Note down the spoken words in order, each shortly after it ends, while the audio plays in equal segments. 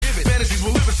crazies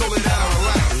will live it, so lay down and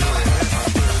relax.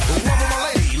 Love of my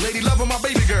lady, love of my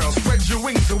baby girl. Spread your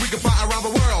wings so we can fly around the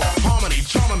world. Harmony,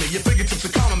 charming me, your fingertips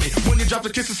are calming me. When you drop the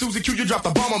kiss of Susie Q, you drop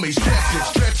the bomb on me.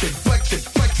 Stretch it, flex it.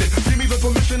 Give me the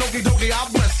permission, okie dokie, I'll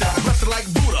bless it. Bless it like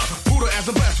Buddha as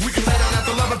the best. We can lay down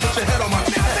after love and put your head on my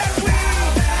chest.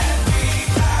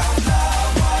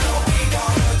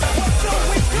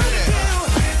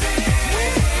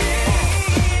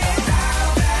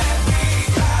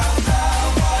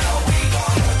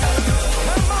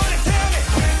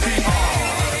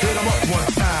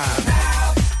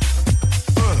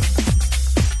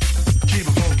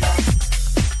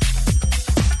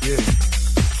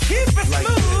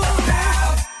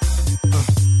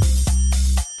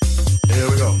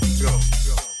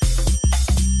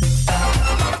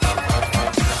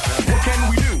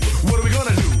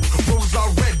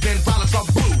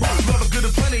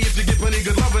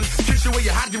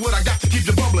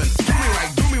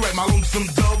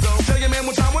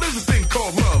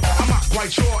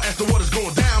 Sure as to what is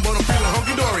going down, but I'm feeling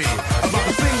hunky-dory about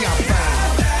the thing I found.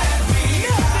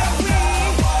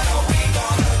 What are we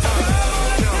gonna do? Tell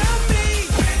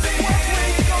me what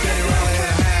we gonna do with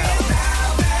this now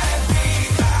that we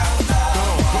found love?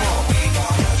 What are we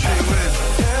gonna do with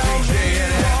this? DJ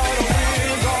and what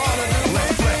are we gonna do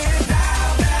with this now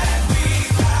that we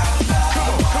found love?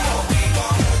 What are we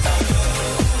gonna do?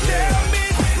 Tell me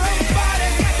somebody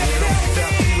got to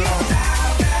tell me now that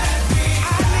we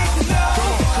found love.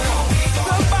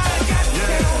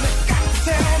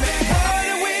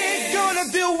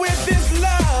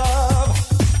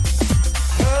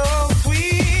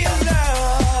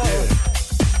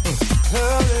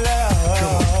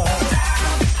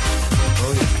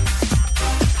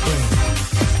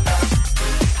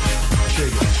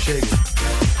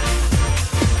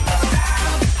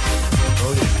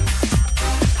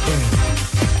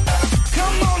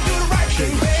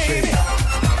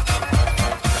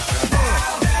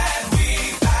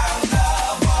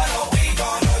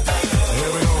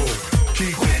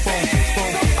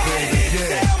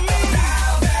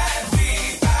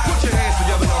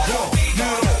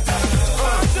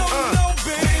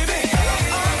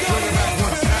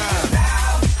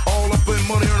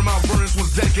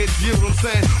 You know what I'm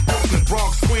saying? Brooklyn,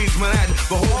 Bronx, Queens, Manhattan,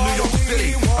 the whole New York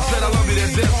City. I said I love you to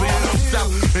death, so you don't stop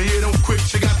and you don't quit.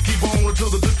 You got to keep on until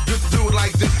the do it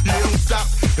like this. You don't stop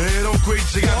and you don't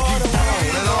quit. You got to keep on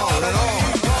and on and on.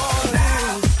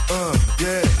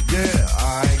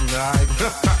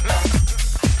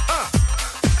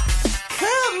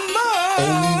 Come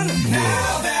on.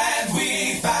 Now that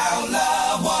we found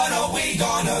love, what are we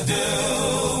gonna do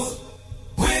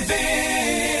with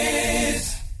it?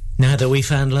 Now That We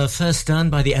Found Love, first done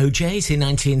by the OJs in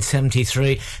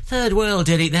 1973. Third World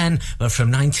did it then, but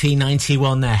from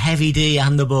 1991 they're Heavy D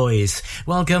and the Boys.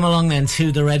 Welcome along then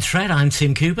to The Red Thread. I'm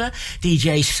Tim Cooper.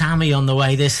 DJ Sammy on the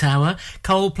way this hour.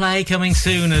 Coldplay coming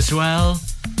soon as well.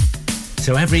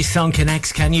 So every song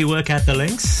connects. Can you work out the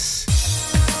links?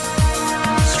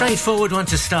 Straightforward one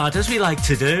to start, as we like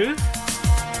to do.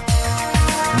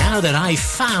 Now That I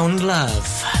Found Love.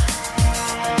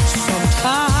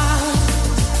 Sometimes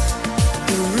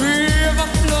the river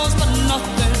flows but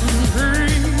nothing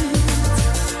breathes.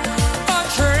 A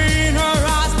train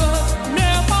arrives but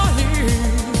never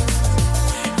leaves.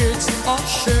 It's a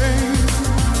shame.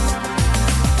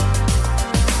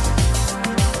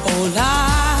 Oh,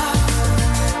 life,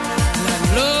 that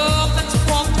love that's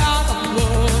walked out of the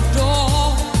door.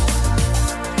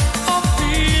 A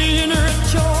feeling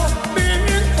rich or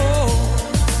being poor.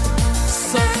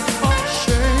 Such a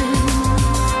shame.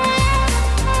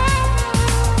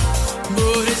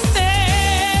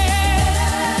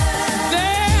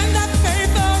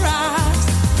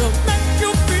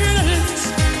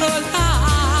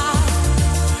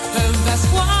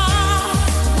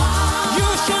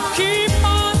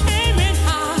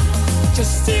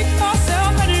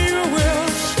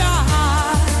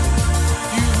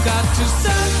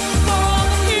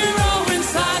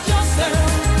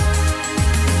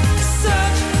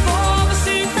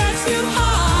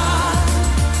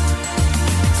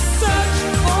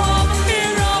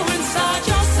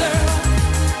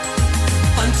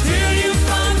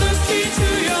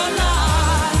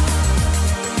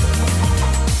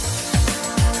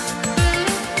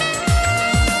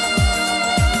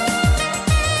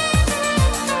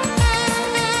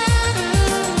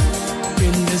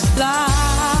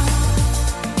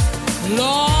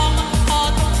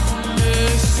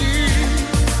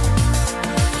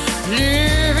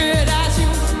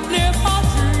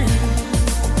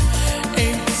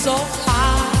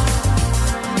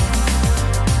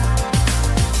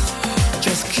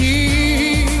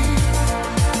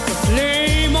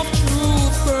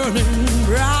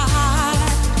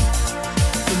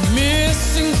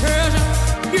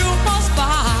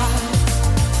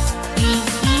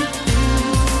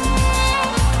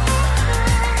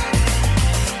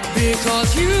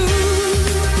 Because you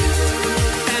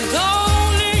and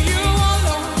only you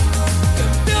alone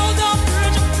can build a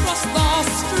bridge across the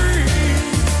stream.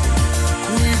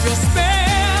 We've your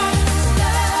spell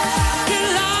in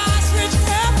life's rich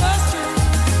tapestry,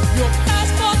 your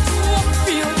passport to a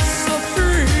field so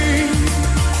free.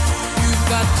 You've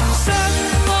got to search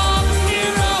for the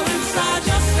hero inside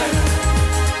yourself.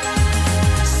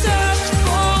 Search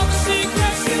for the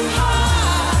secrets you hide.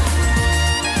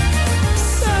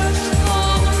 Search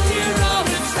for the hero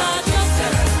inside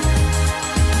yourself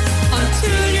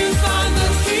until you find the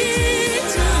key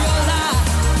to your life.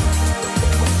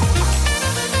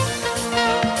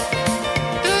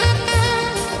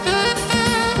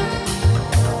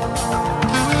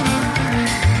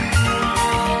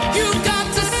 You've got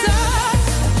to search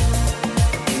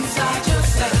inside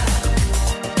yourself.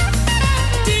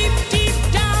 Deep, deep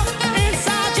down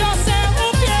inside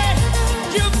yourself, yeah.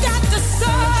 You've got to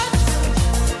search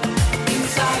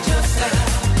inside yourself.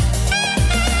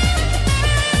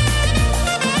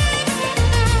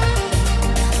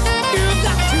 You've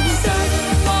got to search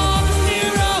for the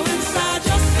hero inside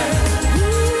yourself.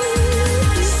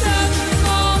 Search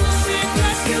for the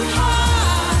secrets you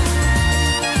hide.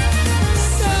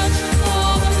 Search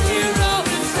for the hero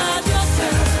inside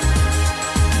yourself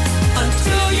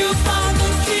until you find the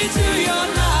key to your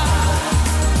life.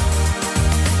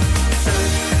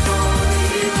 Search for the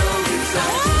hero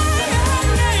inside yourself.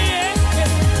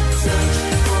 Search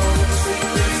for the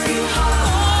secrets you hide.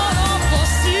 For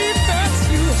secrets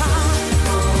you hide.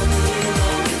 For the hero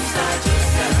inside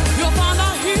yourself. You'll find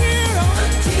a hero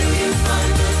until you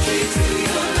find the key to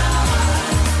your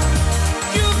life.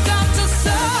 You've got to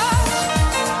search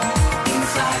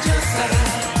inside yourself.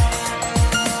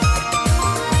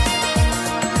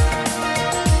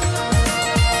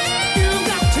 You've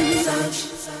got to search.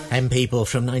 M People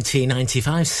from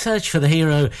 1995, Search for the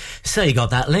Hero. So you got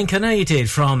that link, I know you did,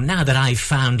 from Now That I've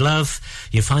Found Love.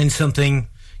 You find something,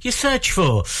 you search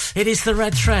for. It is the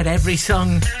red thread. Every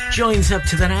song joins up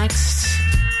to the next.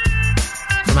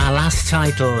 From our last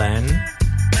title then.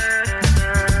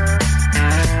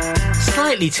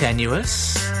 Slightly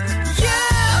tenuous.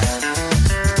 Yeah.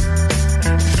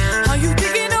 Are you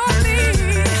digging on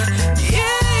me?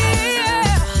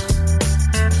 Yeah.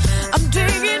 I'm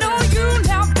digging on you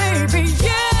now, baby.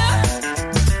 Yeah.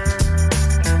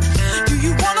 Do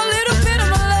you want a little bit of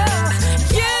my love?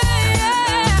 Yeah.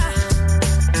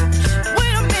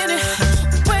 Wait a minute.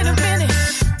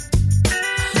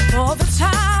 All the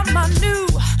time I knew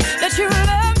that you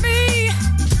loved me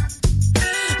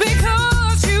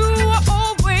because you were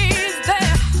always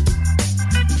there.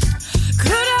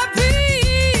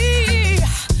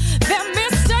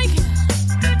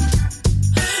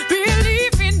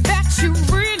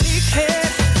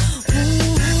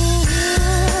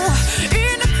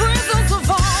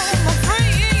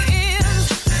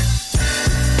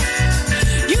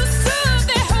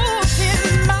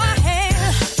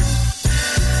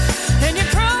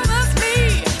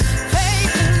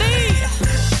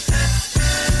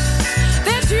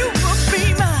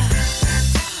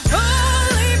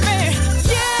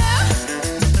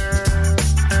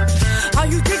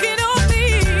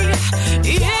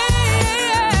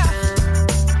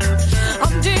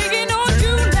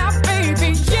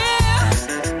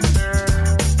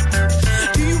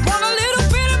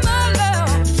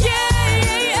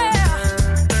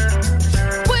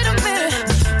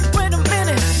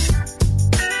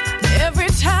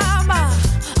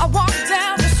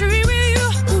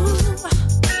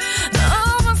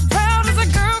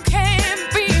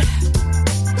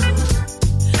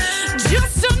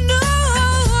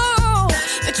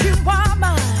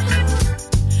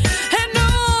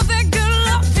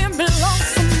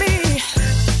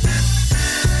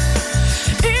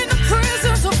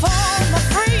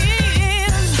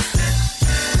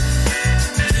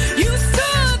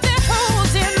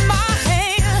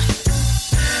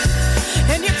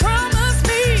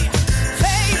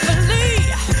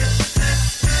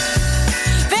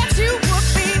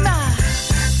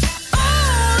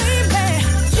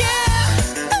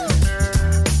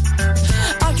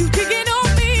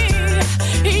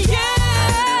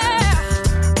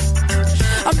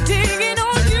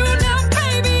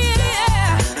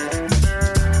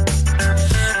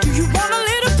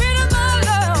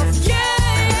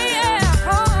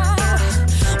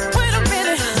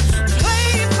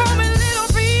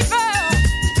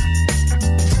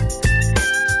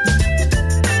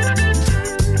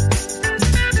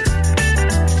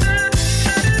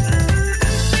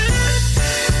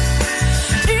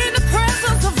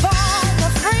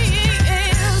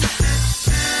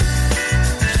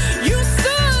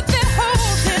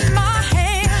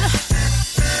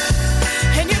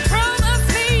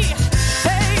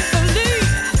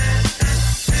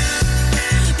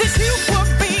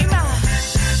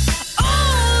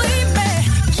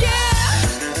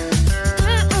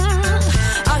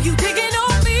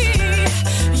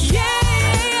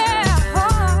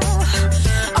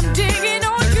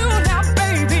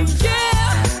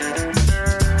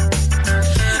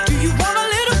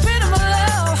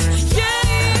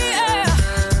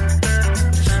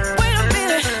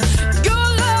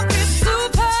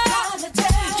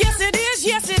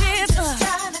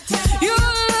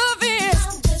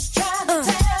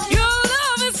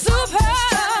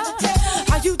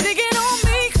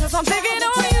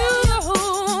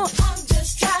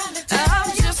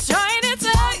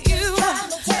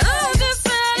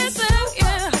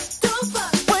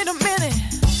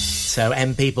 So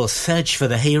M People search for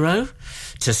the hero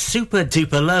to Super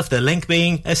Duper Love, the link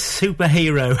being a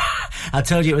superhero. I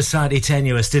told you it was slightly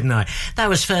tenuous, didn't I? That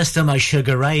was first done by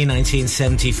Sugar Ray in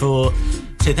 1974.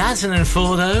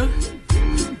 2004, though,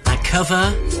 that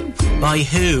cover by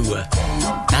Who?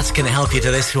 That's going to help you to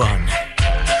this one.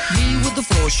 Me with the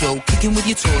floor show, kicking with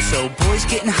your torso. Boys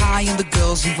getting high and the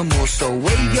girls even more so.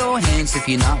 Wave your hands if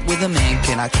you're not with a man.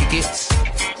 Can I kick it?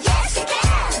 Yes, you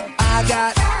can. I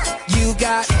got, you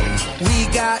got, we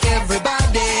got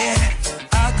everybody.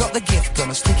 I got the gift,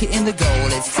 gonna stick it in the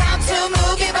goal. It's time to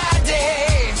move your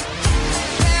body.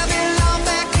 Babylon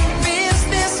back in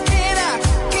business. Can I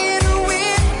get a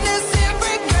witness?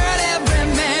 Every girl, every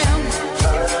man.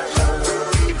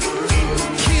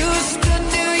 Houston,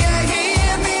 do you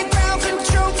hear me? Ground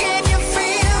control, can you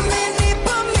feel me? Need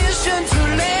permission to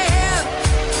live.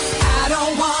 I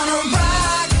don't wanna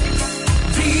rock,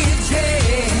 DJ,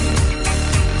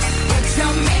 but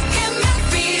you're making me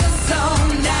feel so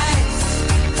nice.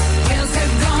 When's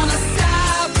it gonna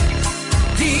stop,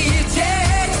 DJ?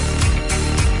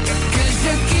 'Cause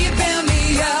you're keeping me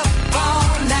up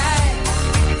all night.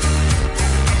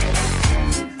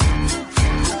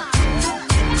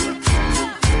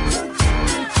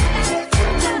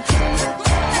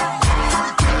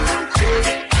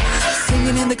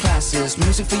 Singing in the classes,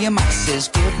 music for your masses.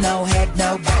 Give no head,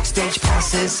 no backstage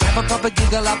passes. Have a proper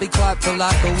giggle, I'll be quite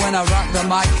polite. But when I rock the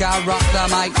mic, I rock the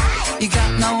mic. You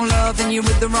got no love and you're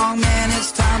with the wrong man.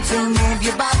 It's time to move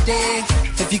your body.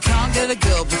 If you can't get a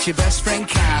girl, but your best friend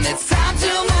can. It's time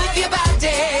to move your body.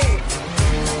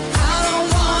 I don't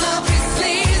wanna be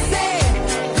sleazy.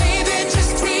 Baby,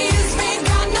 just tease me.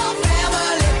 Got no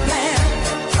family plan.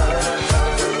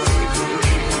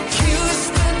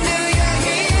 Houston, do you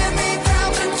hear me?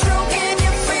 Ground control, can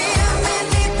you feel me?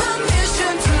 Need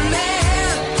permission to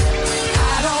land.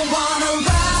 I don't wanna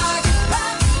rock,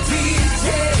 DJ,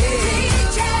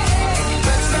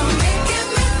 but you're making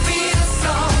me feel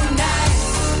so nice.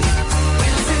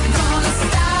 When's it gonna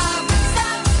stop,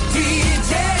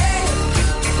 DJ?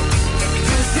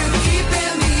 'Cause you're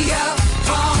keeping me up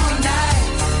all night.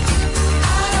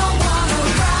 I don't wanna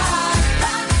rock,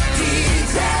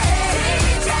 DJ,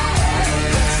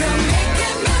 but you're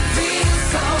making me feel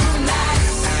so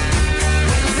nice.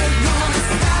 When's it gonna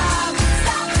stop,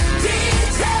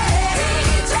 DJ?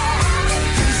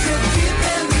 'Cause you're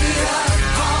keeping me up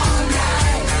all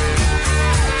night.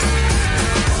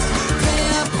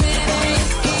 Pimping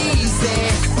ain't easy.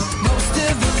 Most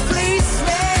of them fleece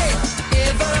me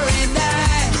every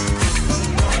night.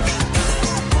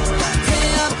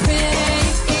 Pimping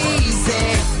ain't easy,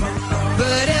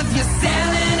 but if you're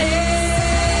selling it,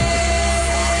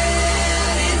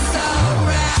 it's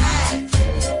alright.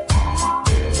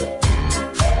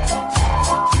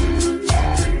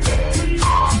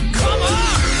 Come on!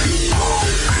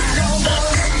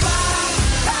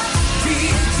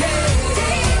 DJ,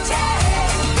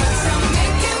 but you're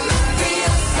making me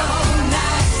feel so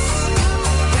nice.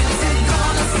 When's it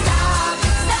gonna stop,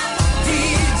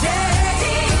 DJ?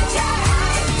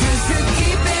 'Cause you're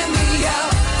keeping me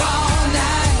up all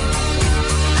night.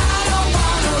 I don't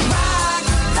wanna rock,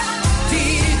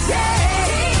 DJ,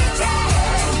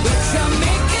 but you're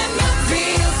making me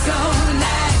feel so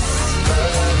nice.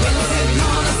 When's it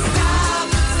gonna stop,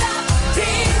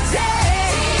 DJ?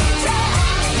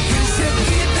 'Cause you're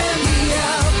keeping me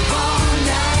up all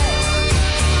night.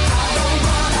 I don't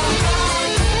wanna rock, DJ,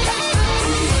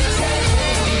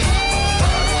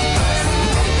 but you're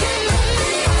making me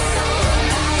feel so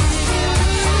nice.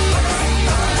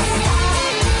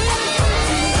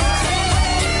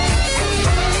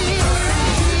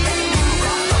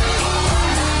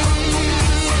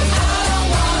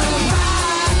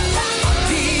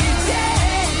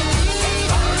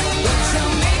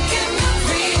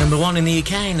 Number 1 in the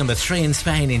UK, number 3 in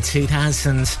Spain in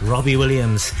 2000, Robbie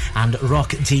Williams and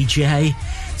Rock DJ.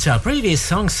 So our previous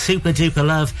song, Super Duper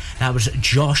Love, that was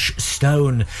Josh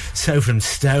Stone. So from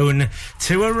Stone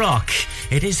to a rock,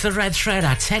 it is the Red Thread,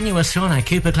 our tenuous one, our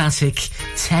Cooper Classic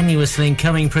tenuous link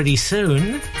coming pretty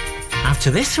soon.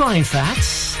 After this one, in fact,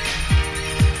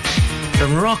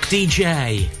 from Rock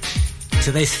DJ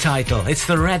to this title, it's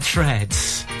the Red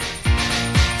Threads.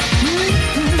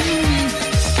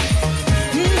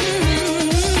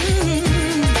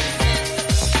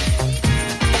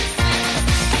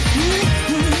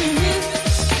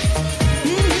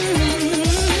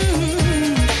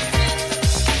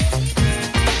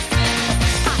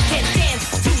 I can dance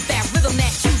to that rhythm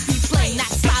that you be playing.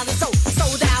 Not smiling, so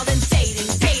sold out and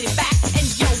dating back. And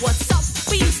yo, what's up?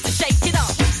 We used to shake it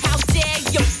up. How dare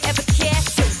you ever care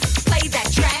to play that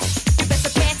trash? You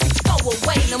better pants go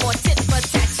away.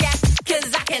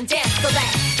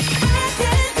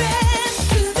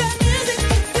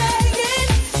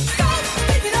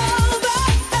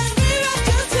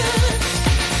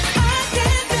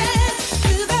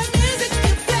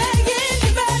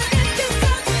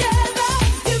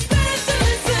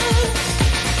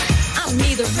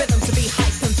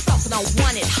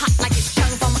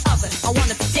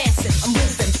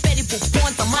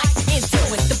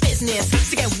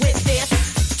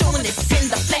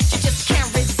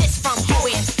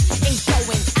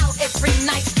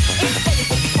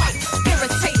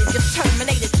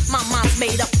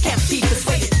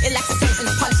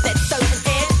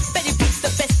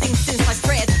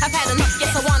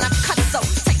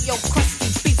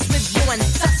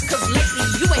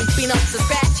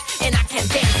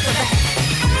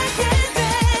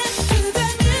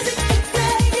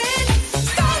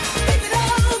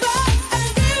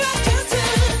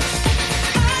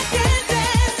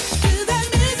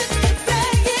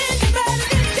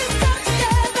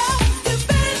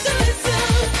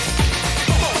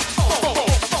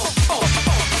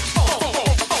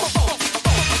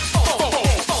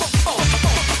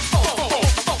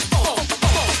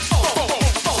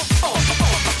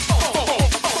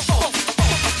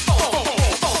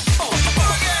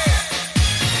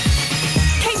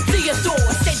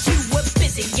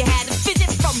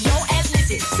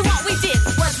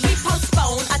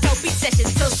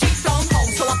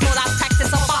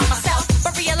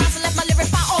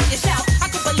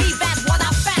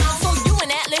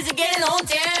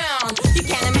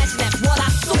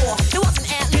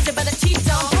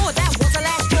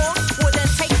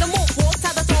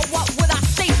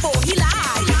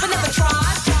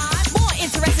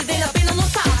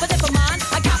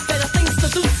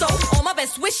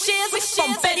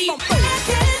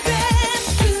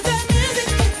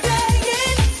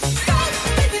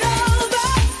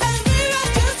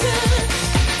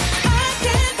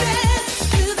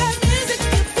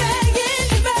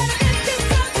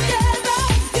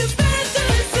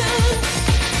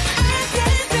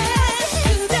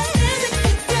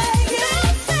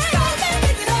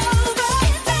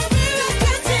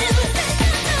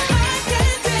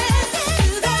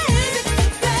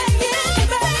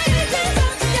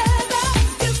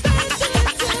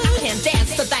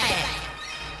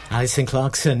 Alison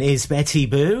Clarkson is Betty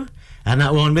Boo. And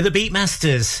that one with the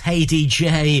Beatmasters, Hey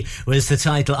DJ, was the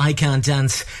title. I Can't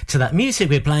Dance to that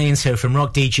music we're playing. So from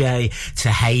Rock DJ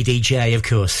to Hey DJ, of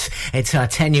course. It's our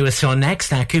Tenuous one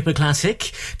next, our Cooper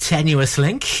Classic, Tenuous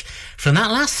Link. From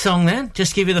that last song then,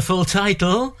 just give you the full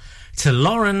title, to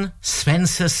Lauren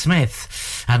Spencer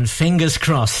Smith. And fingers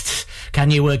crossed,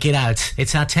 can you work it out?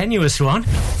 It's our Tenuous one.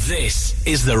 This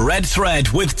is The Red Thread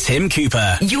with Tim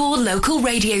Cooper. Your local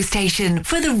radio station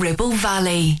for the Ribble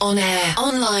Valley. On air,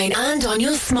 online and on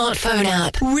your smartphone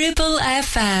app. Ribble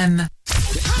FM.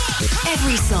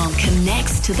 Every song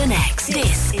connects to the next.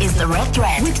 This is The Red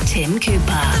Thread with Tim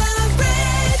Cooper.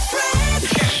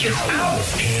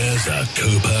 Here's a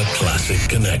Cooper Classic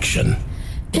Connection.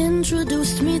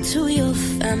 Introduced me to your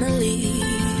family.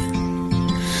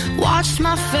 Watched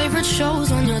my favorite shows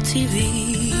on your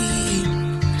TV.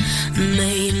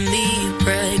 Made me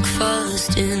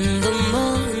breakfast in the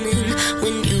morning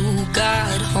when you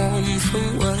got home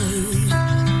from work.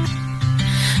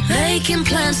 Making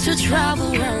plans to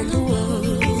travel around the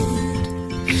world.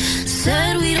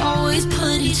 Said we'd always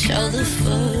put each other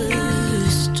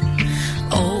first.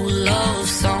 Old love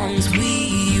songs we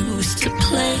used to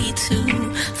play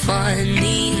too.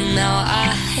 Funny, now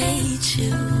I hate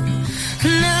you.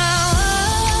 Now I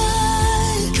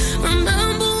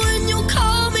remember when you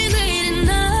called me late at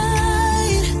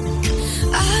night.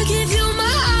 I give you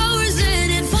my hours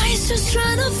and advice, just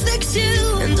trying to fix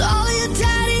you. And all your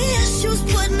daddy issues,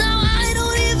 but now I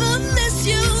don't even miss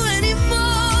you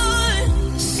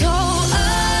anymore. So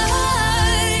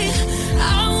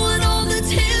I want all the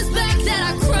tears back that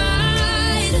I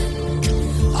cried.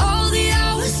 All the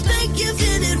hours spent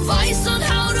giving advice on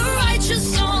how to write your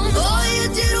song. All you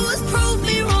did was prove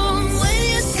me wrong when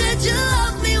you said you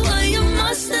loved me. Well, you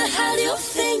must have had your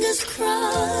fingers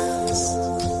crossed.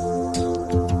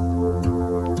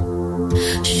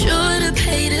 Should have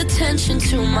paid attention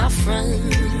to my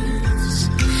friends,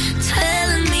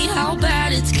 telling me how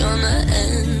bad it's gonna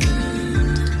end.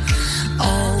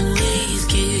 Always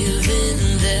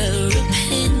giving their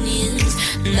opinions.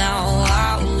 Now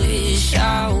I wish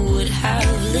I would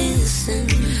have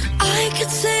listened. I could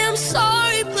say I'm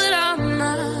sorry, but I'm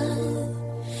not.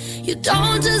 You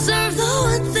don't deserve the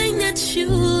one thing that you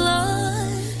love.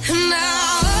 And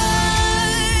now I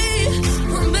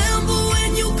remember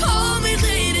when you called me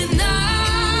late at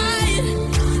night.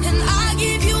 And I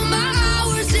gave you my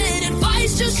hours and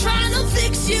advice, just trying to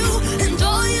fix you. And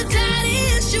all your daddy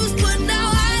issues, but now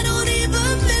I don't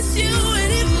even miss you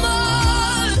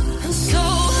anymore. And so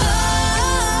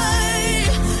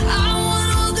I want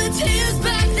all the tears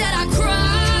back that I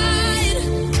cried.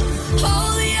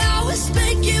 All the hours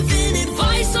spent giving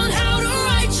advice on how to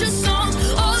write your songs.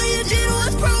 All you did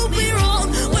was prove me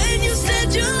wrong when you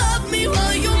said you loved me.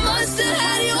 Well, you must have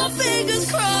had your fingers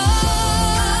crossed.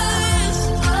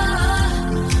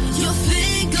 Your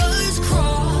fingers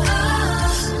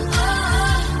crossed.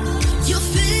 Your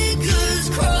fingers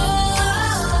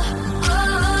crossed.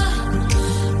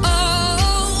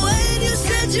 Oh, when you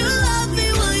said you loved me,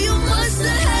 well, you must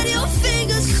have had your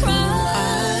fingers crossed.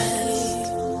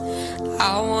 I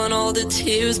want all the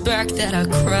tears back that I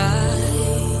cried.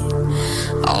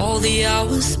 All the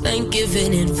hours spent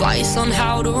giving advice on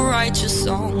how to write your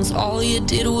songs. All you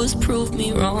did was prove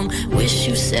me wrong. Wish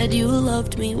you said you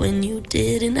loved me when you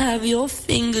didn't have your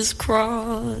fingers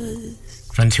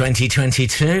crossed. From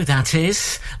 2022, that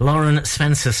is Lauren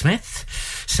Spencer Smith.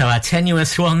 So our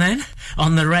Tenuous one then,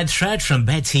 on the Red Thread from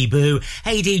Betty Boo.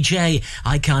 Hey DJ,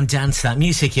 I Can't Dance that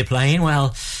music you're playing.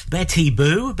 Well, Betty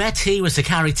Boo. Betty was a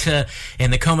character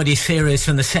in the comedy series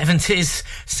from the 70s,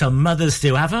 Some Mothers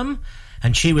Do Have 'Em.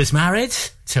 And she was married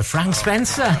to Frank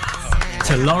Spencer,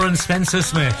 to Lauren Spencer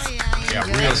Smith. Yeah,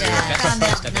 real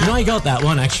good. You know, I got that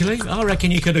one, actually. I reckon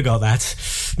you could have got that.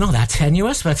 Not that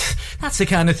tenuous, but that's the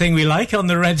kind of thing we like on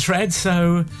the Red Thread,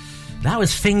 so that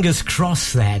was fingers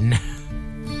crossed then.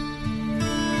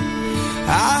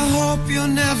 I hope you'll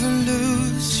never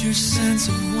lose your sense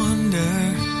of wonder.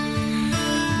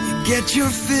 You get your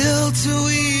fill to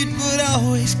eat, but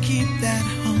always keep that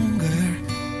hunger.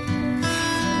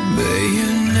 May you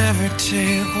never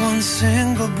take one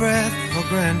single breath for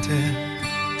granted.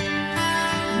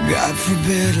 God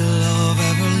forbid love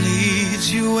ever leaves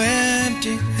you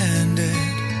empty-handed.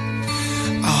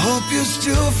 I hope you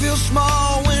still feel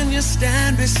small when you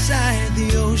stand beside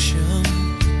the ocean.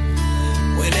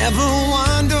 Whenever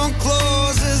one door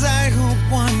closes, I hope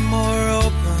one more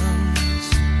opens.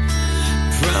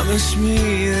 Promise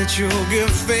me that you'll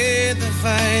give faith a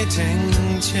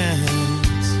fighting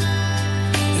chance.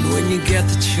 And when you get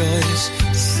the choice,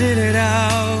 sit it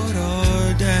out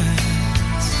or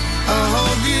dance. I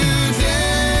hope you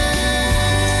dance.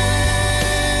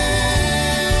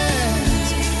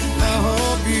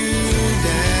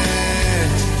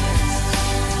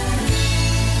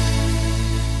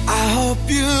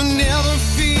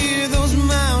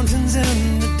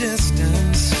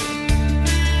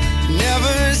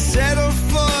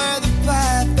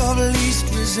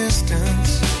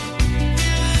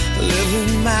 It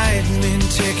might mean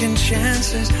taking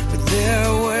chances, but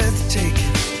they're worth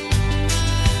taking.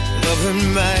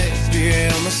 Loving might be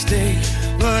a mistake,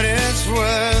 but it's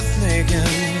worth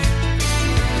making.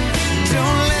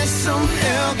 Don't let some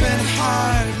helping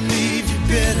heart leave you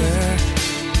bitter.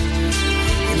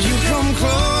 When you come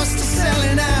close to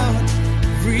selling out,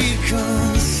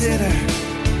 reconsider.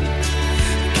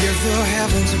 Give the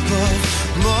heavens above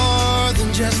more than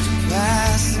just a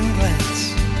passing glance.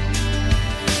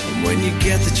 And when you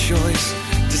get the choice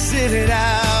to sit it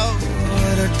out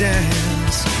or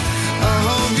dance, I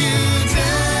hope you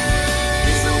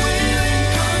dance the willing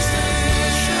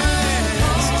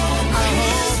constellations. I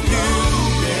hope you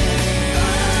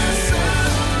dance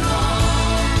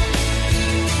along.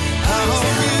 I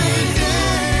hope you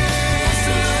dance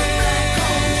the black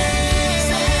holes.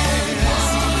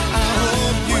 I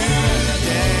hope you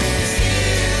dance.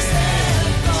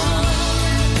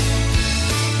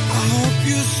 I hope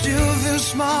you still feel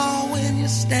small when you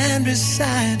stand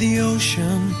beside the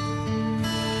ocean.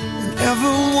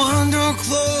 Every one door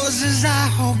closes, I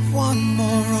hope one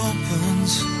more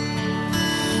opens.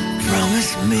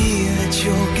 Promise me that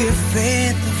you'll give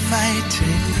faith a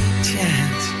fighting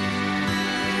chance.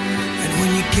 And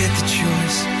when you get the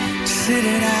choice to sit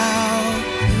it out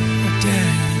or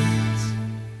dance.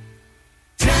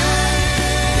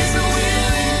 Dance the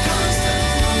willing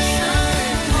constellation.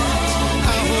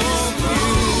 I hope you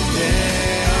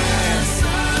dance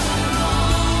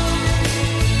along.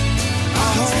 I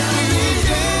hope you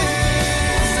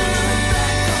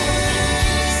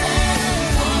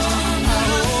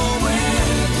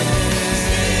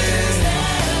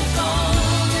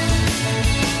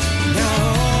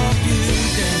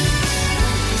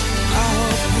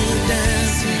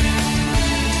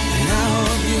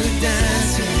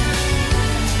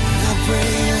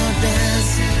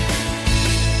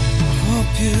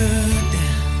you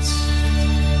dance.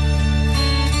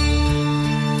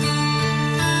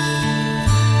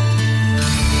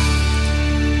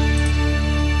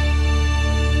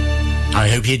 I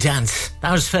Hope You Dance.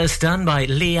 That was first done by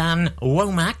Leanne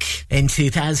Womack in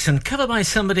 2000, covered by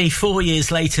somebody 4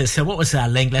 years later. So what was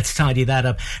that link? Let's tidy that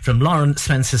up. From Lauren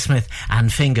Spencer-Smith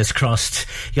and Fingers Crossed.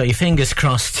 You got your fingers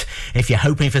crossed if you're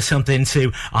hoping for something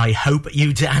to I Hope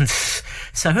You Dance.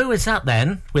 So who is that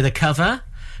then with a cover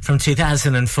from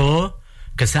 2004?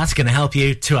 Because that's going to help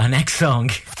you to our next song.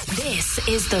 This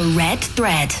is The Red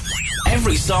Thread.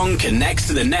 Every song connects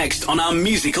to the next on our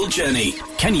musical journey.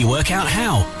 Can you work out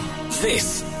how?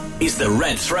 This is The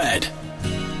Red Thread.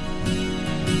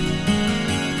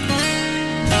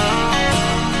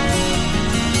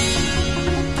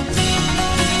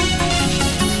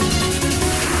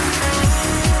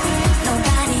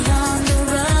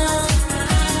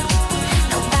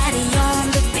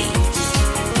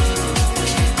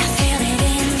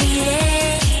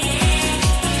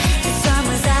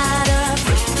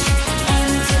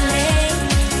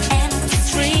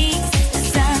 Streets, the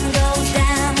sun goes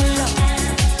down low.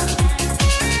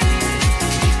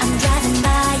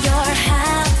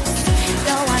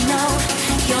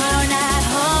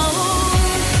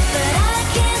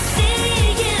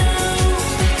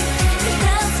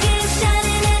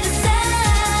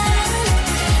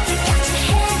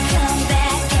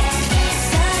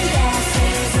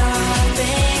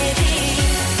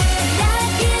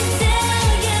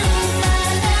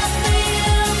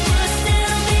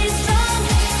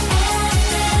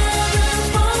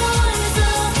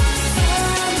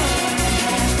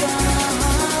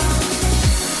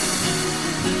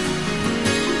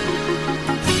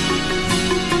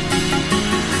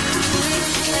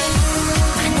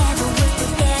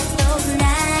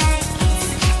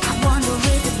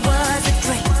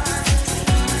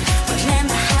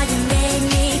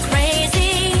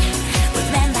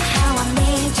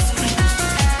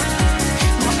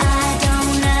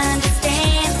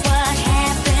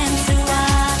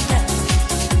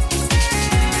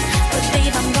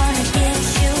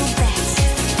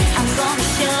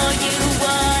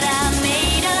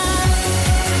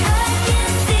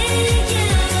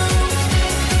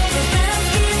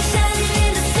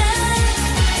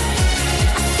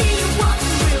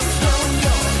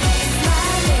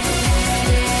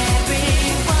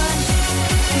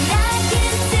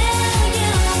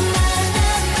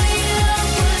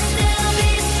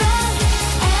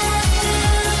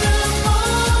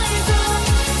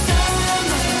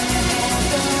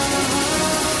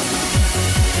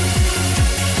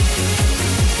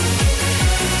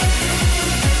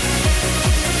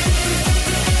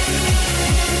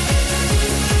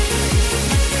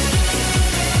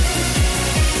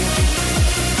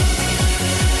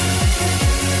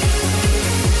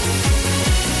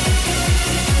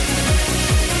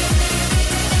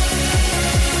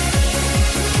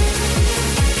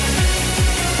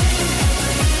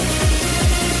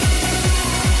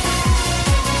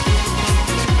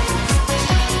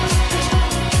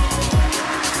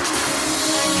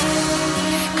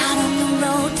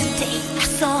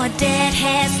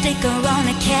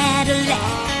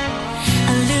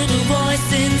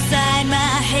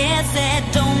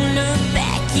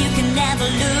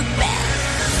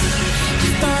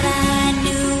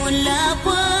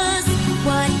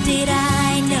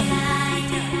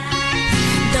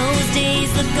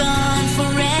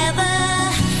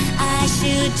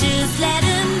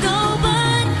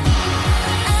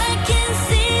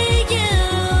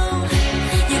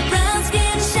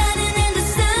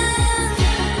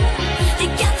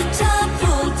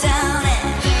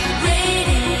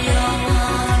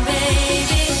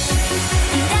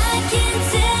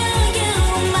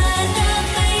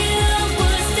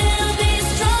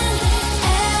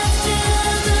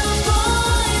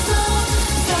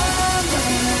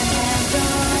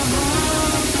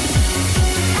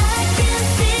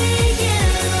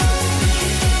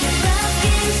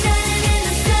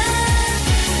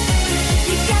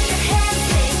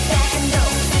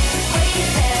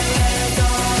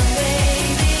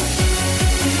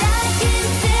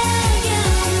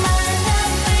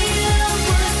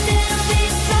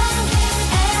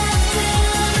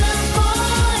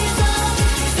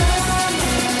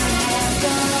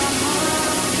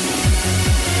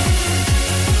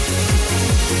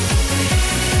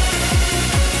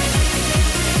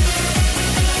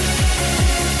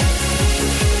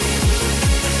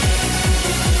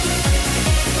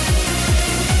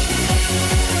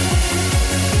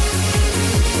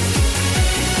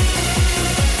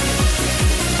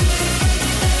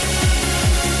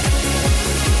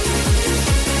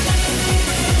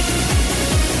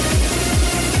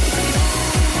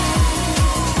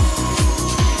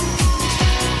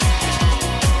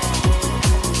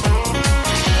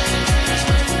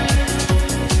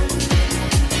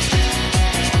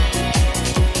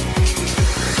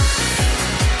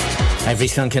 Every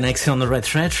Song Connects on the Red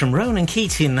Thread from Ronan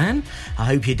Keating then. I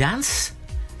hope you dance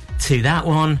to that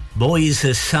one. Boys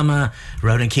of Summer.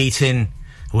 Ronan Keating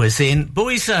was in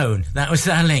Boyzone. That was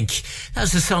our link. That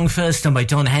was the song first done by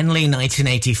Don Henley in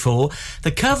 1984.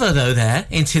 The cover, though, there,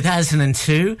 in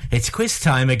 2002. It's quiz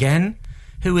time again.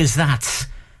 Who is that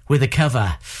with a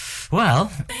cover?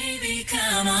 Well... Baby,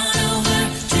 come on over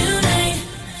tonight.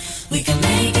 We can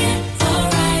make it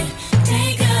alright.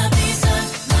 Take a piece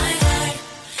of my heart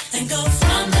and go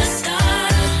from the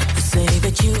start. You say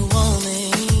that you want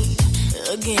me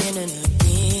again and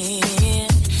again.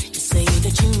 You say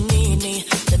that you need me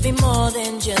to be more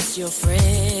than just your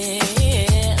friend.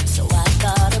 So I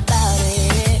thought about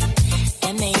it,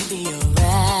 and maybe you're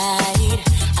right.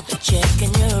 I've been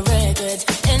checking your records,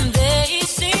 and they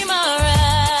seem alright.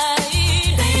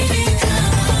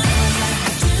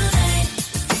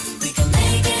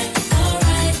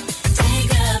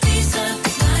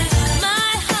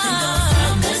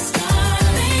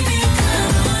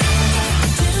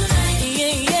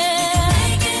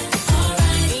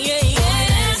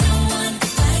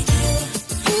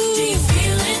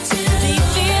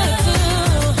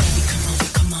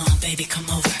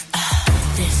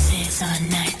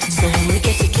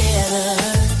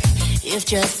 If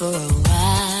just for a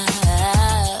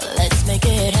while, let's make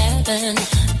it happen.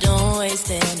 Don't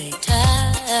waste any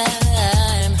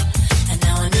time. And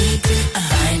now I need to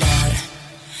find out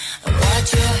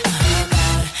what you're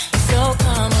about. So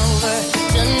come over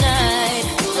tonight.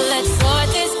 Let's sort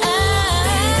this out.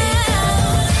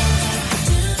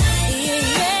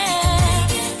 Yeah,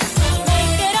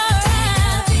 make it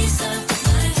alright.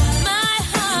 My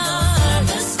heart,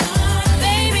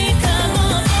 baby, come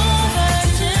on over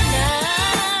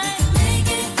tonight. Make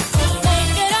it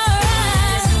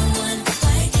alright. Someone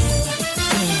like you.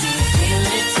 Do you feel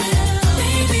it too,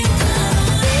 baby?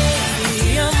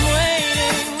 Baby, I'm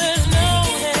waiting. There's no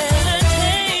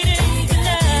hesitating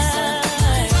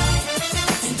tonight.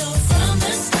 And go from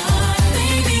the start,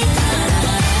 baby.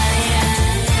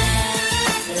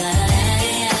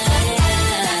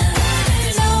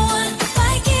 No one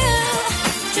like you.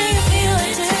 Do you feel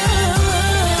it too?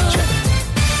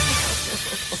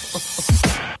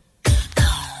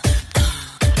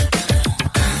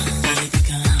 Baby,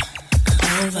 come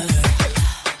over.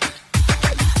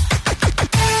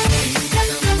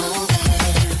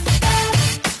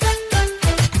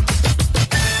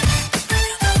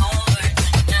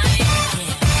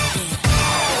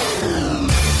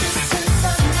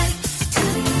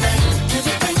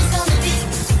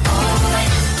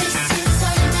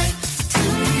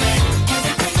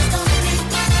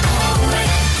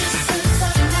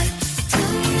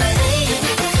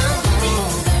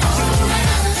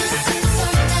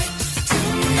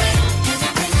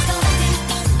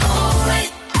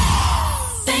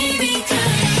 Baby,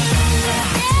 come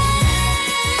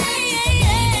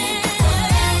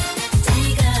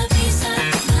take a piece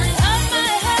of my heart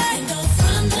and go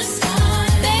from the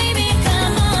start. Baby,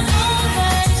 come on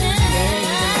over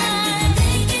tonight.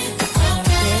 Make it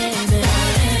alright.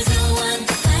 There's no one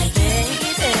like you.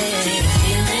 Do you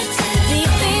feel it too? Do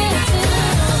you feel it too?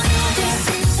 This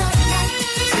is our night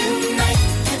tonight.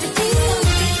 Everything's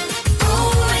gonna be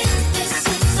alright. This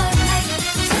is our night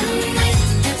tonight.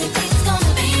 Everything's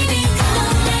gonna be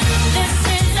alright. This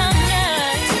is our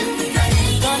night tonight.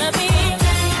 Gonna be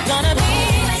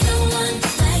no one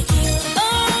like you.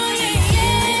 Oh yeah,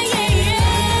 yeah, yeah,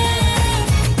 yeah.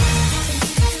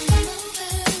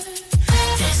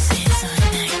 This is our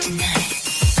night tonight.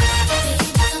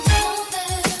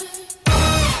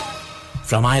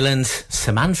 From Ireland,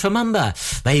 Samantha Mumba,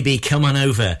 Baby Come On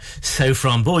Over. So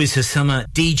from Boys of Summer,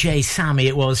 DJ Sammy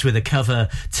it was with a cover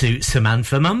to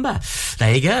Samantha Mumba.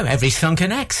 There you go, Every Song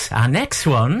Connects. Our next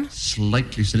one,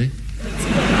 Slightly silly.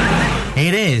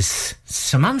 it is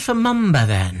Samantha Mumba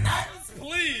then.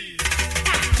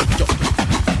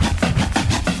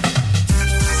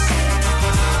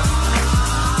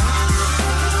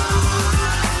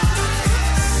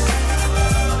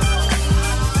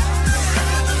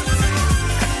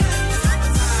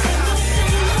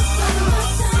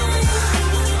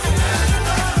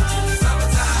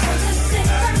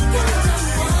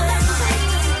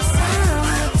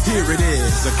 Here it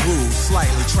is, a groove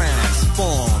slightly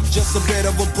transformed. Just a bit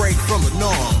of a break from the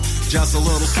norm. Just a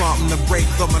little something to break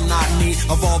the monotony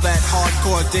of all that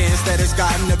hardcore dance that has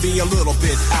gotten to be a little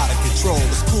bit out of control.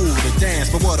 It's cool to dance,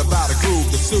 but what about a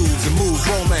groove that soothes and moves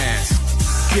romance?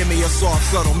 Give me a soft,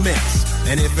 subtle mix.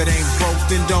 And if it ain't broke,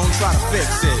 then don't try to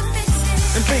fix it.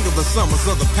 And think of the summers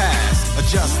of the past.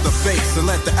 Adjust the bass and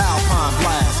let the Alpine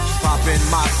blast. Pop in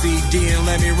my CD and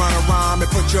let me run a rhyme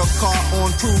and put your car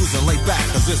on cruise and lay back,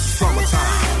 cause it's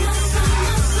summertime.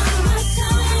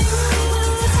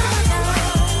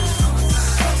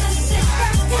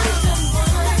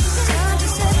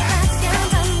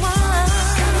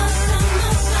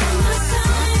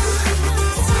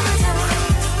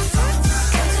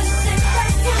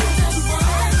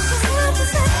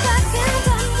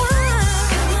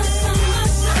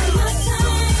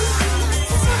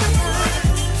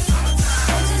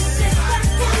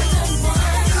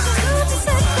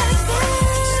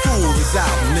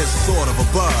 of a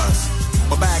buzz.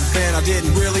 But back then I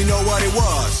didn't really know what it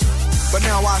was. But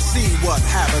now I see what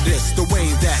happened is the way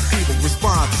that people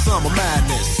respond to summer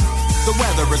madness. The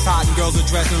weather is hot and girls are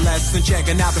dressing less and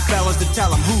checking out the fellas to tell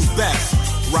them who's best.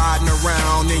 Riding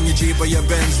around in your Jeep or your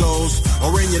Benzos,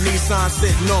 or in your Nissan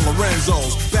sitting on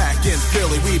Lorenzo's. Back in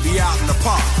Philly, we be out in the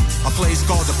park. A place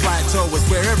called the Plateau is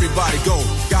where everybody go.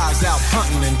 Guys out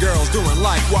hunting and girls doing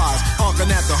likewise.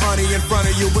 Honking at the honey in front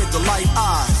of you with the light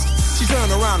eyes. She turn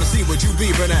around to see what you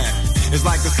beeping at. It's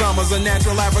like the summer's a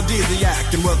natural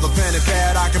aphrodisiac. And with a pen and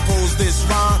pad, I compose this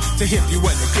rhyme to hit you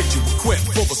and to get you equipped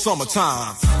for the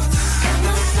summertime.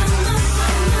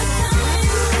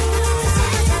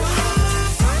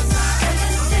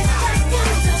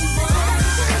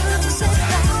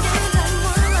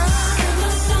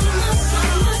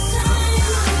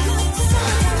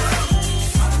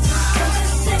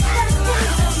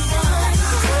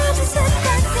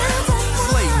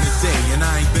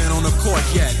 Court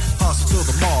yet, hustle to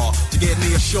the mall to get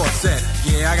me a short set.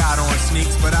 Yeah, I got on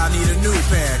sneaks, but I need a new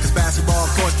pair, cause basketball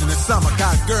courts in the summer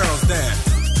got girls there.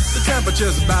 The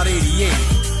temperature's about 88.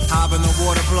 Hop in the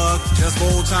water plug, just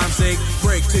for old time's sake.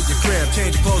 Break to your crib,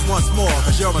 change your clothes once more,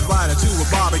 cause you're invited to a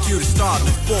barbecue to start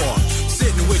at 4.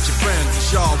 Sitting with your friends,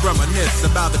 y'all reminisce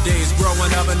about the days growing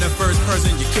up and the first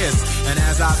person you kissed. And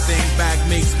as I think back,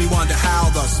 makes me wonder how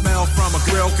the smell from a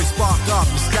grill can spark up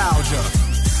nostalgia.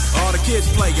 All the kids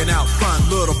playing out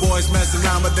front, little boys messing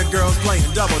around with the girls playing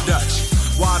double dutch.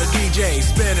 While the DJ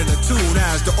spinning a tune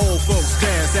as the old folks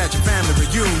dance at your family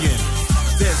reunion.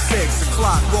 Then 6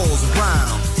 o'clock rolls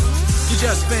around. You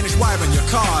just finished wiping your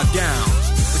car down.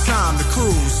 It's time to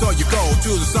cruise, so you go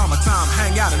to the summertime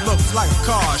hangout. It looks like a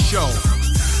car show.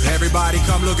 Everybody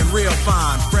come looking real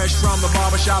fine, fresh from the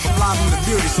barbershop or fly from the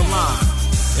beauty salon.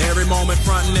 Every moment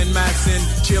frontin' and maxin',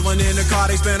 chillin' in the car,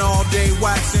 they spend all day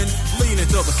waxin', leaning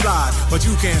to the side, but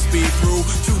you can't speed through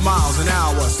 2 miles an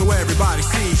hour, so everybody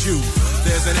sees you.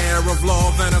 There's an air of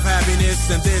love and of happiness,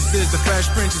 and this is the Fresh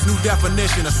Prince's new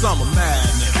definition of summer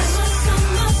madness.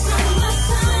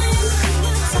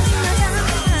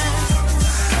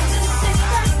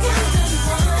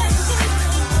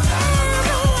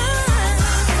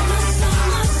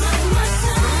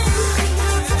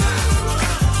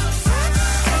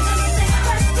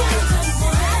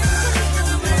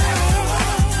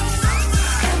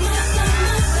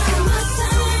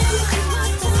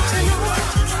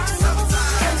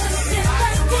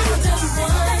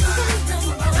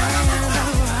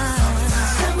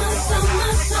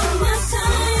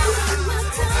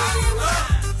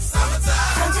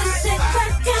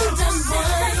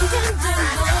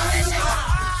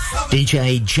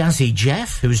 DJ Jazzy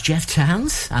Jeff, who was Jeff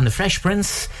Towns, and the Fresh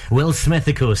Prince, Will Smith,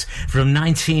 of course, from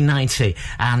 1990.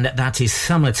 And that is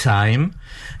Summertime.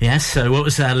 Yes, so what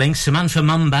was their link? Samantha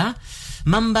Mumba.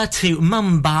 Mumba to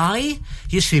Mumbai.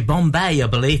 Used to be Bombay, I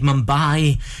believe.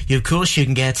 Mumbai. Of course, you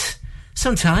can get,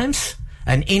 sometimes,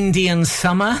 an Indian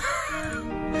summer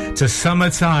to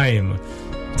Summertime.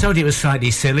 Told you it was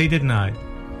slightly silly, didn't I?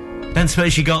 Don't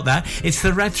suppose you got that. It's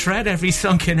the red thread, every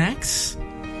song connects.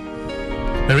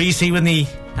 They're easy when the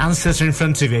answers are in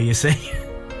front of you, you see.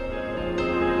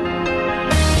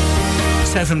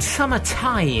 So from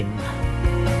Summertime,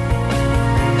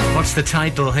 what's the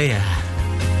title here?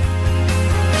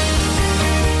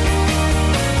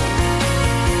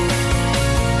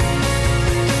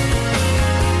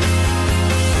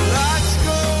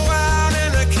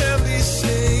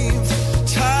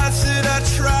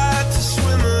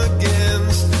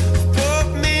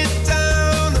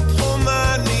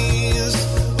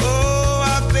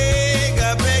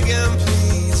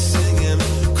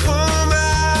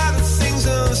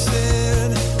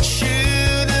 Shoot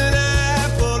an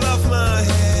apple off my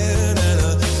head.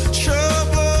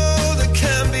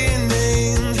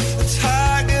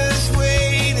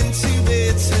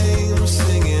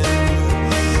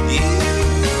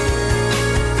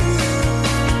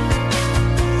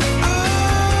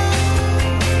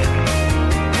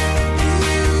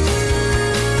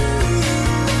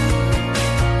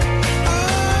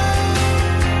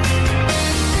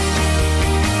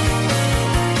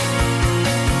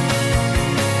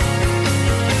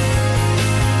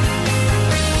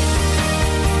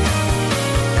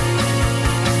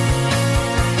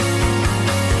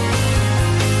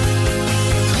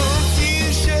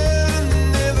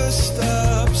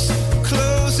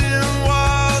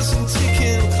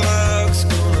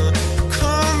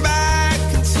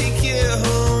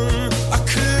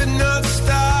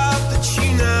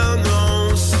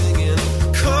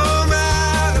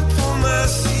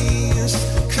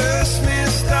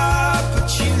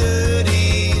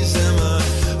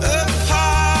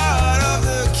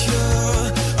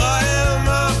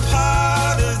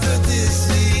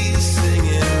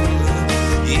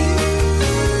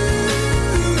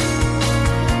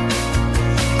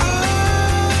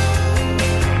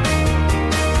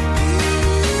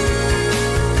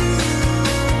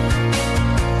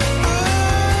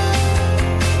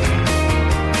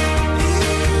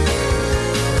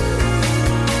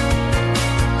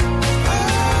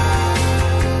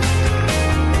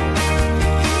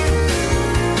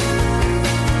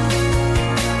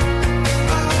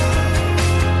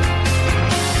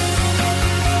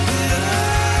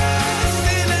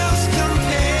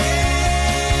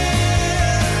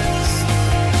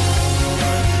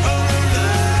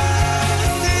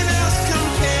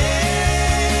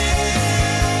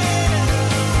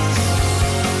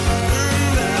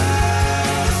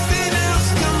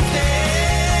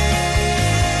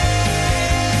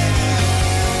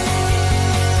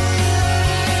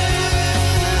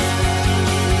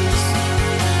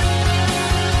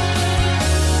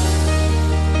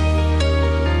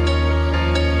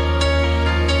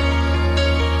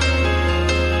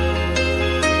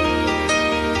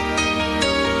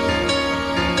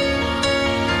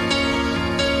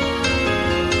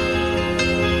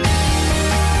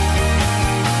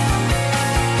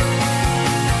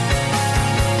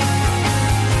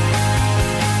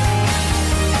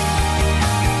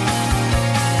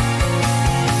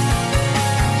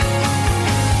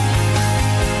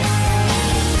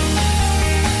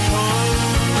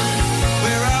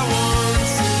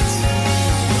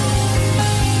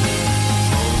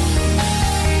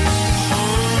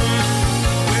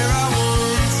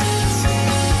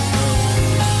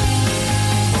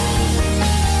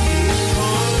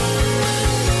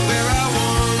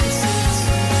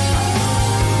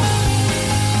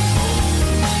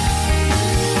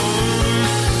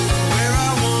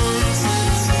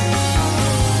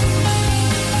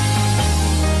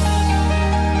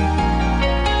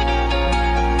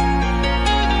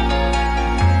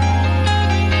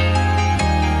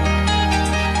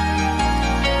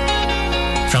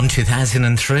 From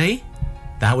 2003,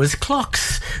 that was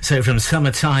Clocks. So from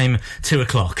summertime to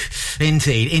o'clock.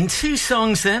 Indeed. In two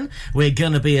songs then, we're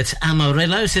going to be at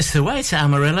Amarillo. Is this the way to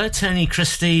Amarillo? Tony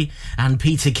Christie and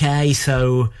Peter Kay.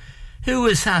 So who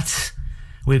was that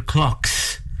with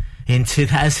Clocks in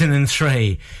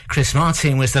 2003? Chris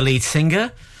Martin was the lead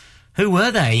singer. Who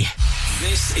were they?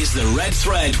 This is the Red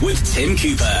Thread with Tim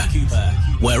Cooper,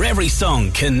 where every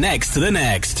song connects to the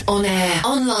next. On air,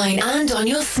 online and on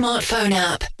your smartphone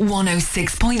app.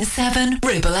 106.7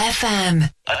 Ribble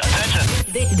FM.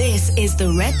 This is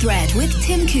the Red Thread with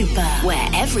Tim Cooper, where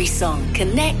every song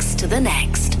connects to the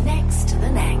next. Next to the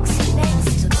next.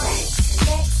 Next to the next.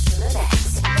 Next to the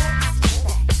next.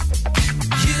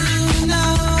 You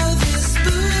know this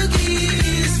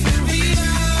boogie is for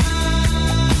real.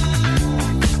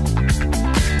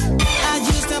 I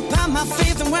used to put my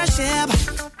faith in worship,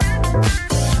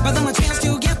 but then a chance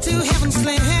to get to heaven's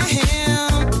slam.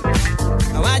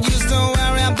 I used to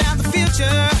worry about the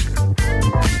future,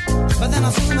 but then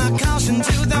I threw my caution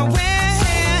to the wind.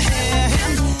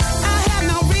 I had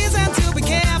no reason to be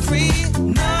carefree,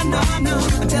 no,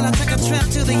 until I took a trip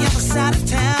to the other side of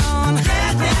town.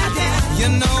 Yeah. You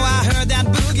know I heard that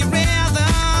boogie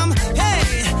rhythm.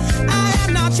 Hey, I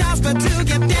had no choice but to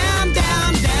get down,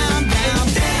 down, down, down,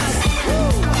 dance.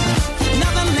 Woo.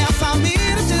 Nothing left for me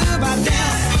to do but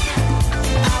dance.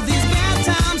 All these bad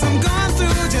times I'm going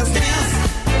through, just dance.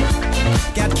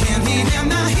 Got candy in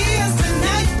my ears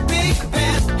tonight, big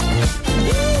bad.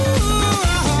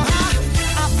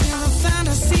 I feel the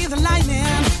thunder, see the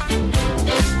lightning.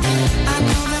 I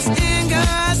know this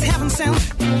anger's heaven sent,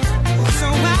 so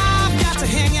I've got to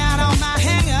hang out on my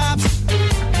hang-ups.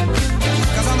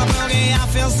 'Cause on the boogie I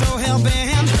feel so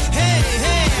hell-bent. Hey,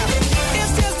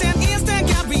 it's just an instant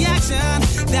gut reaction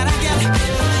that I get.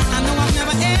 I know I've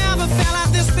never ever felt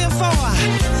like this before.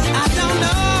 I don't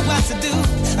know what to do,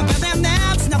 but then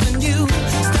that's nothing new.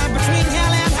 Stuck between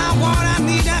hell and high water, I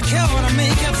need a cure to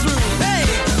make it through. Hey,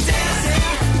 dance,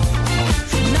 yeah.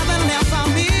 Nothing left for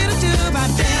me to do but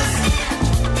dance.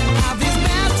 All these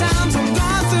bad times I'm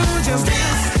going through, just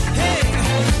dance. Hey,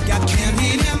 got candy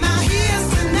in my ears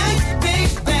tonight,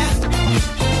 baby.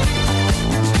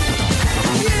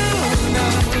 You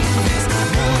know this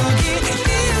boogie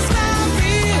is my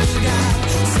real God.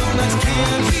 So much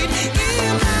candy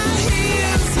in my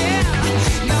ears, yeah.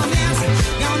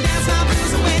 Gonna dance my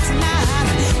blues away tonight.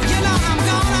 You know I'm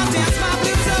gonna dance my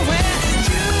blues away.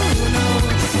 You know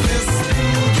this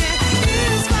boogie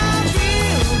is my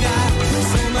real God.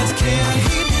 So much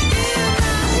candy in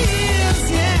my ears,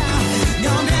 yeah.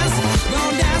 Gonna dance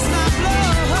my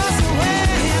blues away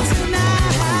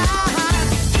tonight.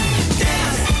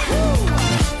 Dance, woo.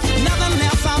 Nothing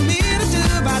left for me to do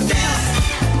but dance.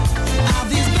 All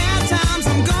these bad times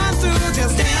I'm going through,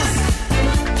 just dance.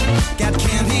 Got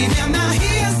candy in my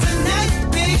ears tonight,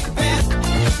 baby.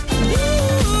 Ooh,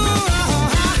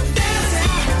 dance,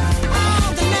 yeah. All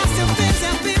the nasty things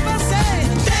that people say,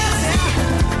 dance,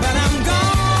 yeah. But I'm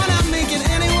gonna make it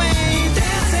anyway,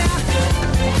 dance, yeah.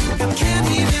 Got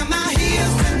candy in my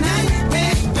ears tonight,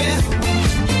 baby.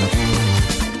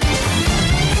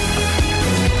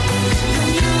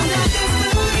 You know that this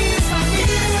boogie is for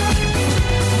real.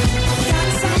 Got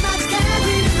so much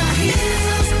candy in my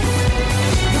ears.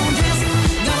 Gonna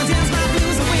dance my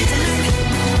blues away tonight.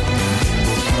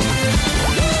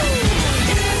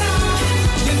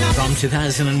 From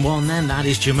 2001 then, that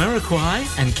is Jamiroquai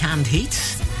and Canned Heat.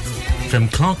 From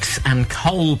Clocks and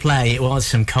Coldplay, it was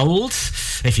some colds.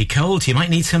 If you're cold, you might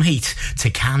need some heat. To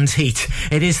Canned Heat.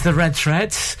 It is the Red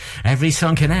Threads. Every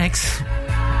song connects.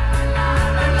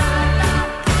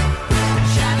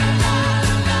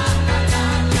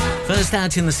 First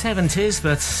out in the 70s,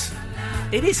 but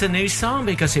it is a new song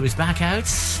because it was back out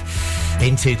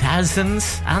in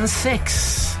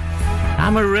 2006.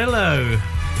 Amarillo.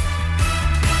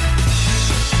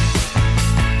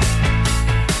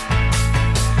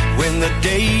 When the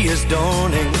day is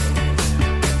dawning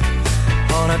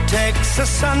on a Texas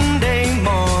Sunday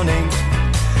morning,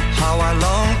 how I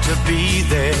long to be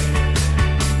there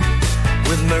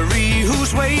with Marie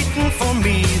who's waiting for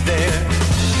me there.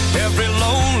 Every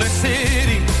lonely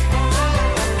city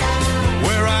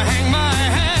where I hang my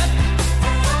hat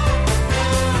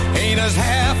ain't as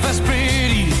half as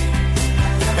pretty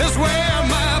as where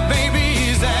my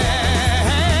baby's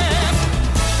at.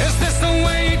 Is this the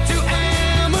way to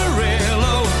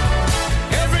Amarillo?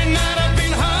 Every night I've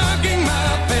been hugging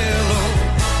my pillow,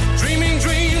 dreaming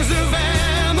dreams of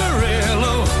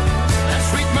Amarillo, and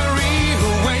sweet Marie who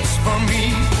waits for me.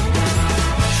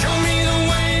 Show me the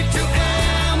way to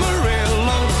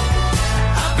Amarillo.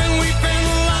 I've been weeping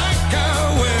like a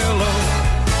willow,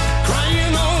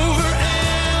 crying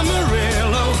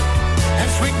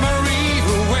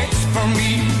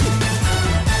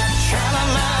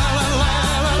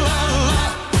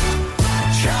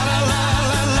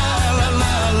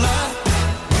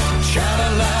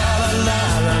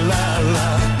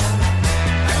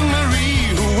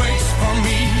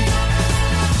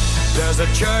a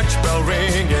church bell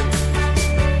ringing.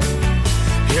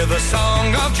 Hear the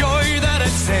song of joy that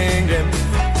it's singing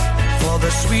for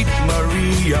the sweet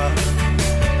Maria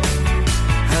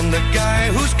and the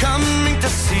guy who's coming to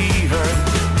see her.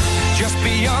 Just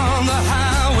beyond the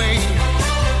highway,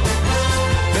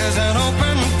 there's an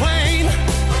open plain,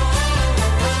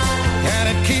 and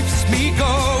it keeps me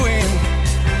going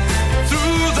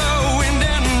through the wind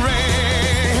and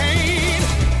rain.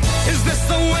 Is this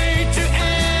the way to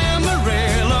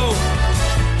Amarillo?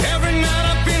 Every night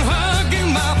I've been hugging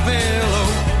my pillow,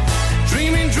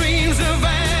 dreaming dreams of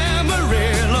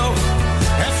Amarillo,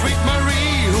 and sweet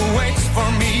Marie who waits for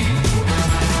me.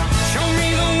 Show me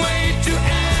the way to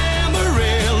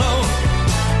Amarillo.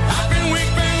 I've been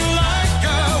weeping like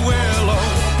a willow,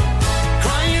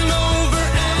 crying over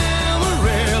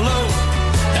Amarillo,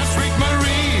 that sweet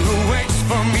Marie who waits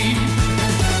for me.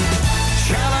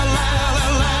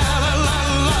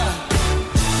 Sha-la-la-la-la-la-la-la,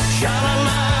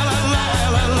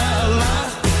 sha-la-la-la-la-la-la-la,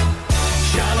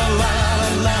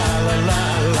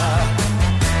 sha-la-la-la-la-la-la,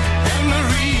 and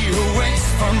Marie who waits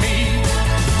for me.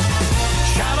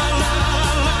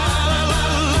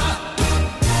 Sha-la-la-la-la-la-la,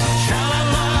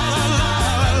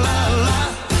 sha-la-la-la-la-la-la,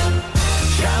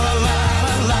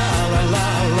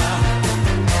 sha-la-la-la-la-la-la,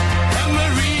 and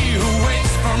Marie who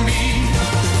waits for me.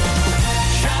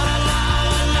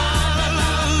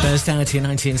 First out in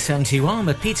 1971,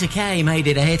 but Peter Kay made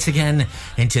it a hit again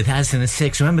in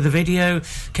 2006. Remember the video?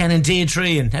 Ken and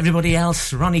Deirdre and everybody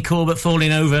else, Ronnie Corbett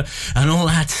falling over and all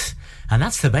that. And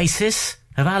that's the basis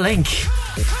of our link.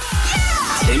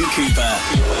 Tim Cooper,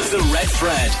 The Red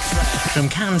Thread. From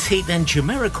Cannes Heat, then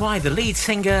Jamiroquai, the lead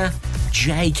singer,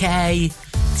 JK,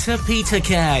 to Peter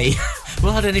Kay.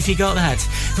 Well, I don't know if you got that.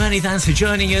 Many thanks for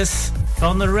joining us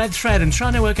on The Red Thread and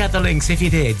trying to work out the links if you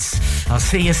did. I'll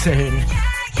see you soon.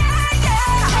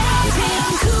 Tim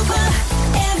Cooper,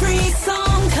 every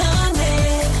song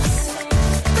connects.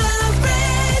 The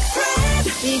Red Thread.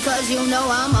 Because you know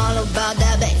I'm all about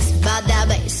that bass,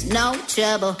 no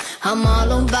trouble. I'm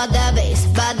all about that bass,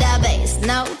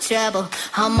 no trouble.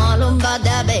 I'm all about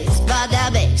that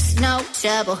bass, no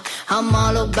trouble. I'm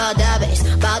all about that bass,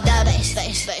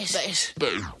 bass.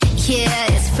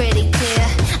 Yeah, it's pretty clear.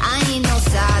 I ain't no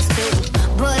size 2,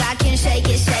 but I can shake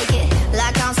it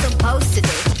like I'm supposed to do.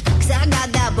 'Cause I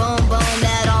got that boom boom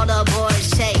that all the boys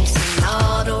chase, and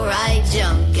all the right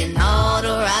junk in all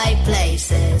the right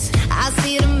places. I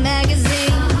see the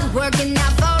magazine working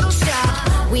out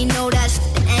Photoshop. We know that shit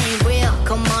ain't real.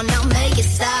 Come on now, make it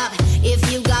stop. If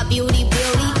you got beauty,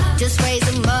 just raise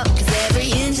them up. 'Cause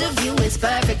every inch of you is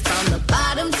perfect from the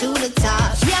bottom to the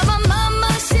top. Yeah, my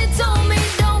mama, she told me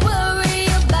don't worry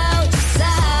about your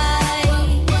size.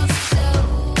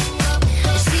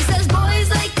 She says boys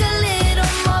like a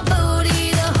little more booty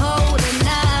to hold at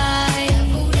night.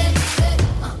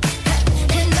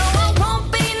 And no, I won't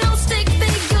be no stick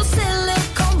figure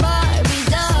silicone Barbie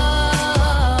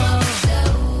doll.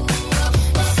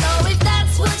 So if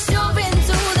that's what you're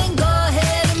into, then go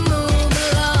ahead and move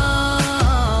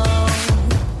along.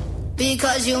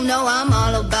 Because you know I'm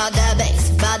all about that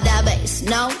bass,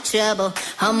 no trouble.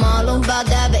 I'm all about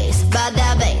that bass,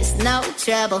 no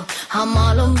trouble. I'm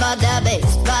all about that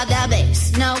bass,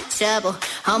 no trouble.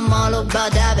 I'm all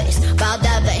about that bass,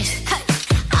 Hey,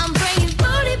 I'm bringing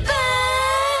booty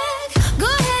back. Go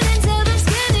ahead and tell them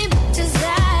skinny bitches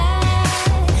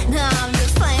that. No, I'm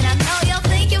just playing. I know y'all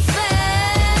think you're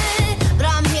fat, but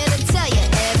I'm here to tell you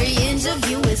every inch of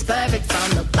you is perfect from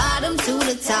the bottom to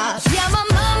the top. Yeah, my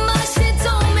mama, she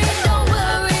told me don't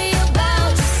worry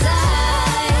about your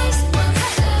size.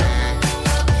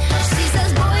 She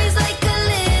says boys like a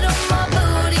little more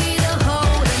booty to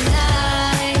hold at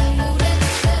night.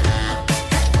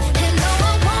 And no,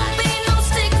 I won't be no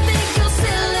stick figure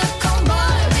silicone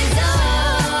Barbie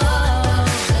doll.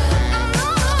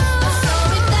 So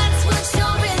if that's what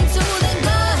you're into, then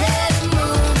go ahead and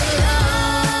move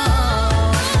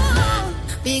along.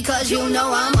 Because you know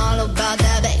I'm all about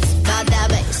that bass,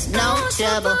 no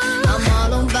trouble. I'm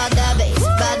all about that bass,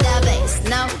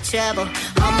 no trouble.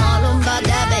 I'm all about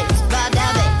that bass,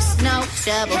 no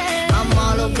trouble. I'm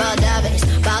all about that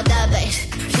bass,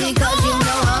 because you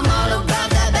know I'm all about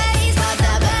that bass,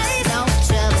 no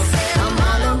trouble. I'm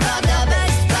all about that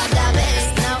bass,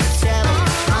 no trouble.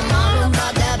 I'm all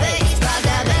about that bass,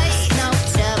 no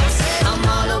trouble. I'm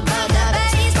all about that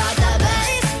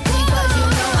bass, because you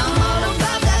know I'm all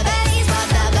about that bass,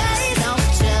 no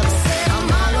trouble. I'm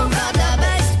all about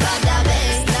that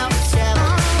bass, no trouble.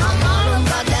 I'm all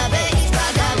about that bass,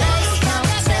 no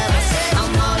trouble.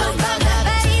 I'm all about that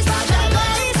bass,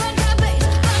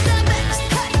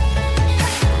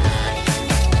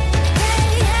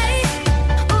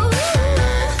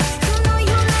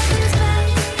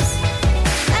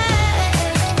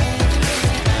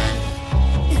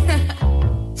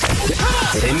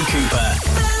 Tim Cooper.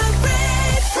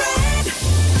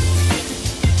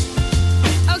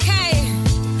 Okay,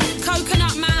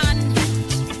 Coconut Man,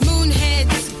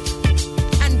 Moonheads,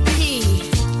 and P.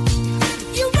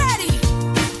 You ready?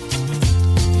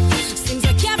 Seems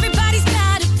like everybody's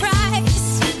got a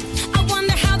price. I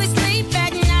wonder how they sleep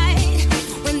at night.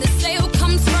 When the sale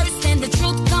comes first and the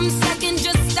truth comes second,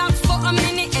 just stop for a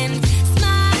minute and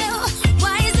smile.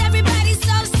 Why is everybody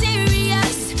so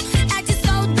serious? Acting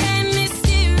so damn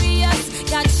mysterious.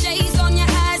 Got shades on your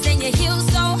eyes and your heels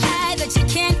so high that you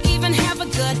can't even have a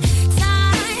good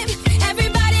time.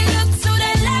 Everybody look to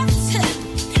their left.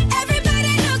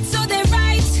 Everybody look to their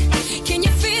right. Can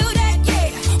you feel that?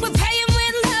 Yeah, we're paying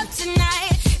with love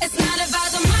tonight. It's not about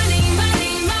the money,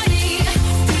 money, money.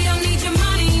 We don't need your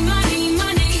money, money,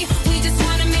 money. We just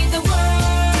wanna make the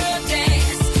world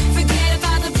dance. Forget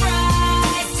about the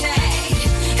price tag.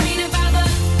 Ain't about the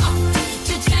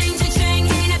cha-ching, cha-ching.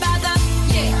 Ain't about the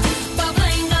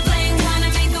ba-bling, ba-bling. Wanna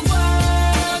make the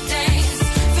world dance.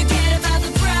 Forget about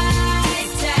the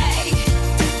price tag.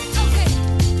 Okay,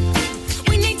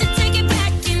 we need to take it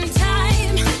back in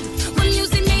time when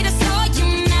music made us all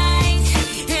unite,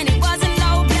 and it wasn't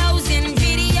low blows and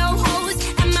video hoes.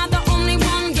 Am I the only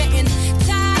one getting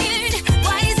tired?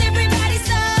 Why is everybody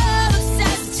so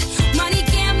obsessed? Money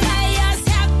can't buy us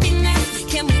happiness.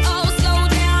 Can we all slow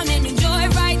down and enjoy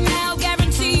right now?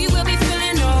 Guarantee we'll be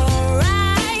feeling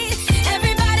alright.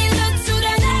 Everybody look to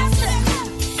the left.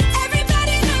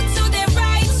 Everybody look to their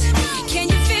right. Can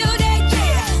you feel that?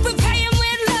 Yeah, we're paying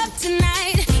with love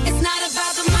tonight. It's not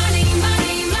about the money,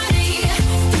 money, money.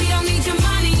 We don't need your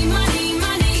money, money,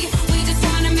 money. We just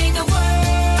wanna make the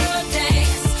world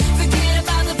dance. Forget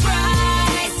about the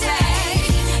price tag.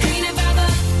 Ain't about the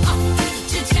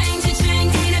cha-ching, cha-ching.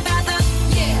 Ain't about the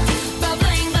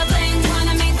ba-bling, ba-bling.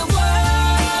 Wanna make the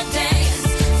world dance.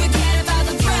 Forget about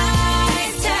the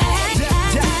price tag.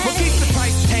 Well, keep the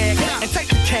price tag and take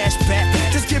the cash back.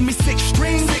 Just give me 6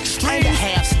 strings and a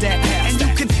half stack. And you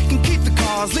can keep the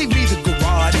cars, leave me the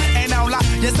garage. And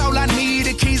all I need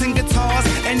is keys and guitars.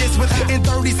 And it's within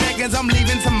 30 seconds, I'm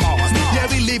leaving to Mars. Yeah,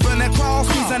 we leaving across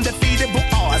these undefeatable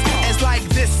odds. It's like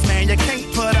this, man, you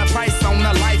can't put a price on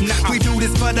a life. We do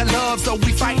this for the love, so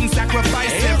we fight and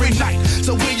sacrifice every night.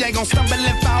 So we ain't gon' stumble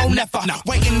and fall, never.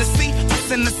 Waiting to see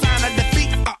us in the sign of defeat.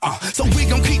 So we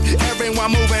gon' keep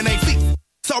everyone moving their feet.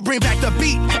 So bring back the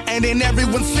beat, and then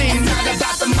everyone sings. It's not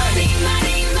about the money.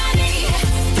 Money, money.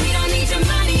 We don't need your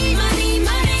money, money,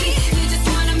 money. We just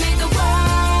wanna make the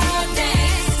world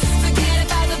dance. Forget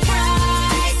about the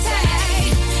price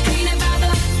tag. Ain't about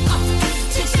the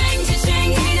cha-ching, cha-ching.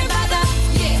 Ain't about the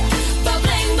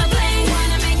ba-bling, ba-bling.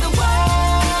 Wanna make the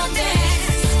world dance.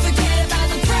 Forget about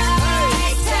the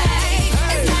price tag.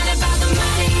 It's not about the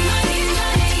money, money,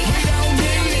 money. We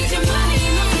don't need your money,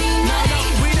 money, money.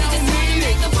 We just wanna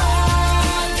make the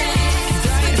world dance.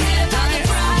 Forget about the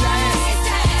price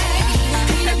tag.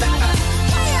 Ain't about the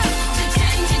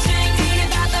cha-ching, cha-ching. Ain't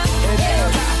about the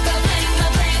ba-bling,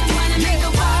 ba-bling. Wanna make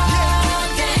the world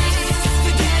dance.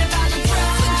 Forget about the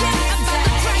price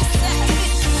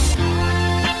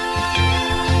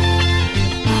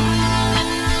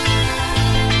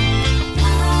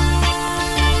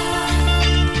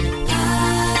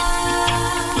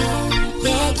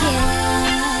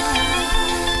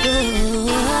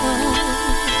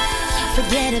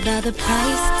Forget about the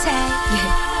price tag.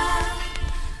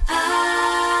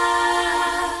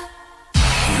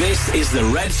 This is the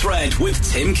Red Thread with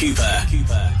Tim Cooper,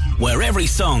 where every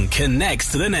song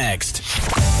connects to the next.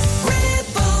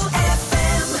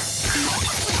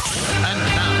 And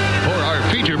now for our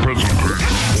feature program.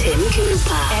 Tim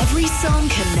Cooper. Every song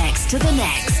connects to the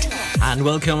next. And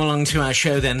welcome along to our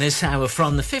show then this hour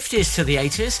from the 50s to the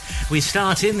 80s. We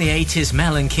start in the 80s,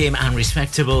 Mel and Kim and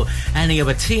Respectable, ending up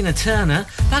at Tina Turner,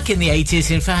 back in the 80s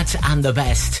in fact, and the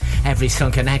best. Every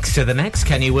song connects to the next.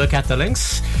 Can you work out the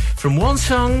links? From one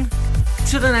song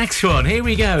to the next one. Here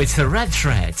we go, it's the Red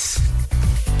Threads.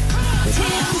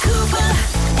 Tim Cooper,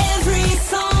 every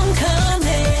song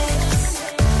connects.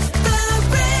 The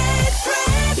Red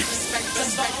Thread. Respect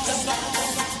the ball.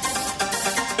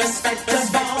 Respect the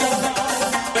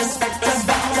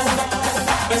ball.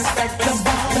 Respect the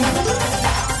ball.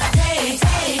 Take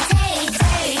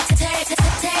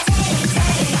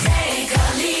a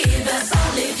leave us,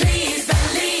 only please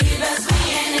believe us. We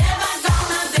ain't ever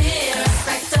gonna be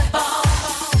respectable.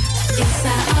 It's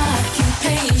our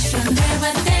occupation, we're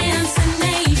a dancing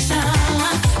nation.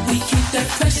 We keep the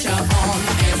pressure on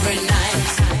every night.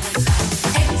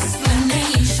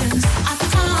 Explanations are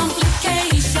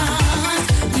complications.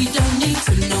 We don't need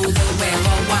to know the where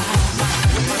or why.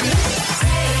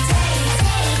 Take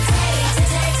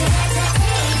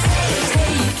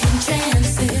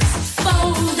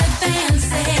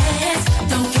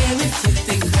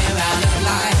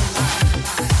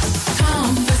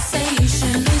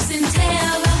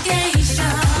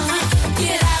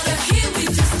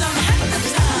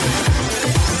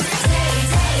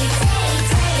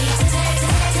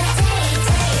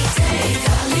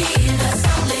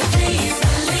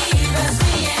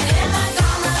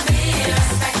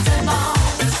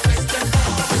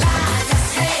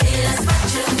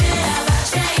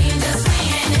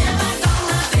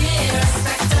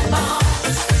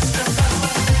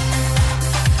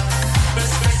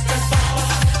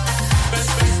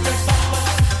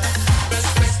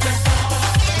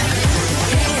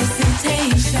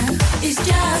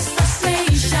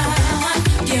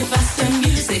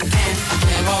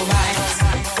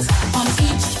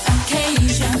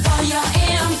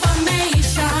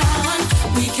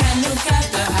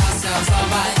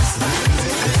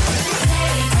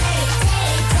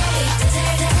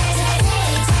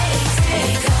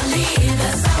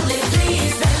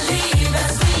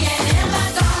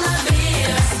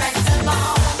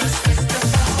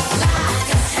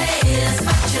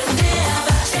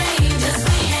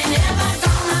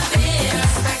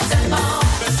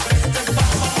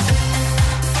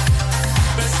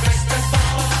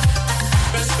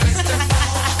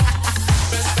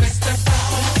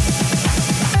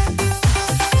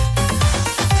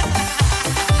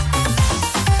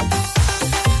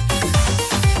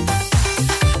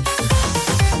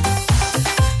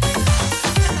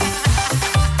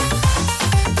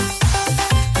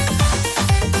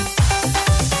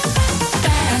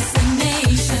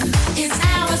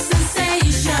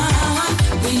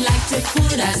to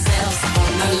put ourselves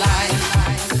on the line.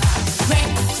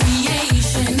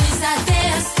 Recreation is our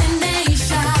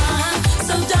destination,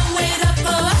 so don't wait up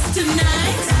for us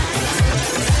tonight.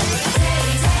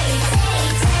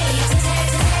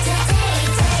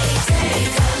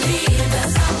 Take a leave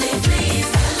us, only please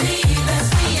believe us.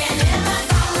 We ain't never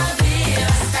gonna be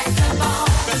respectable.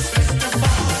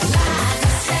 Like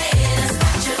a status,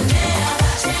 but you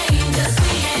never change us.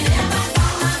 We ain't never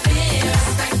gonna be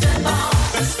respectable.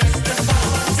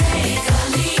 Take a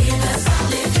leave us,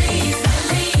 only please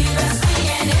believe us. We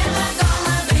ain't never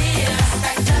gonna be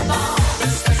respectable.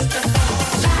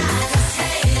 Like a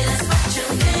status, but you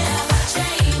never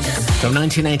change us. From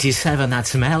 1987,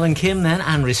 that's Mel and Kim then,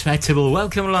 and Respectable.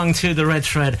 Welcome along to the Red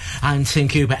Thread. I'm Tim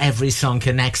Cooper. Every song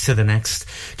connects to the next.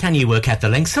 Can you work out the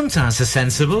link? Sometimes they're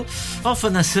sensible.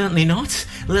 Often they're certainly not.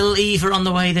 Little Eva on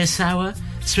the way this hour.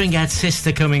 Swing Out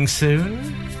Sister coming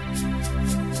soon.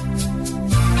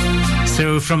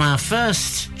 So from our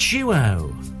first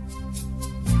duo,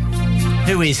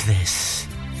 who is this?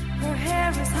 Her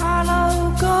hair is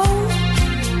hollow gold,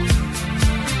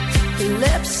 her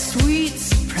lips sweet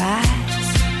surprise.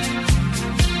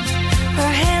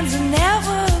 Her hands are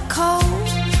never cold.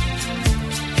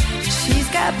 She's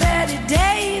got Betty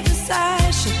Davis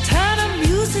eyes. She'll turn her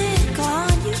music on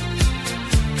you.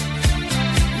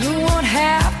 You won't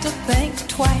have to think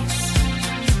twice.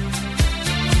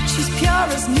 She's pure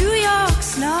as New York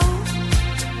snow.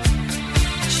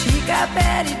 She got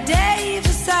Betty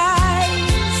Davis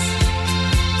eyes.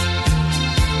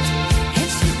 And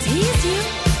she'll tease you,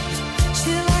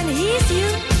 she'll unease you.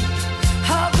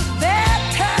 All the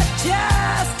better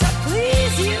just to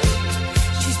please you.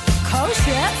 She's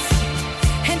precocious,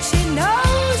 and she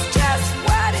knows just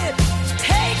what it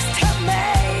takes to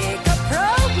make a pro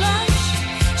blush.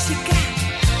 She got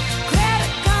Greta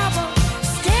Garbo,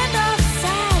 stand off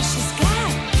side. She's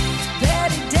got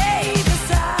Betty Davis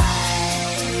eyes.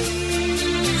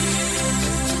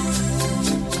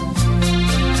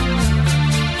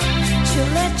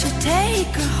 She'll let you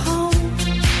take her home.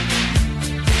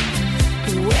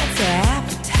 Whet's her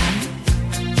appetite?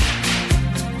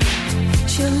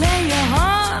 She'll lay you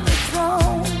on the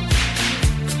throne.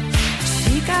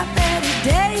 She got Betty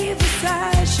Davis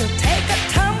eyes. She'll take a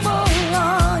tumble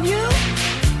on you,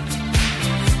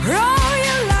 roll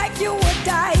you like you were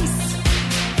dice,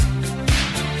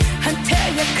 until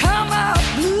you come out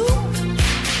blue.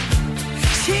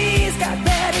 She's got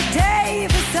Betty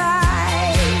Davis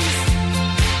eyes.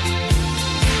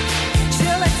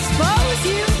 She'll expose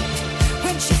you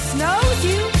when she snows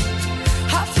you,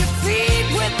 off your feet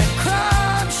with the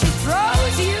crumbs she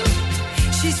throws you.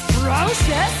 She's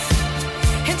ferocious,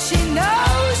 and she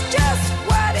knows just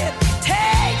what it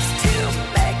takes to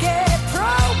make it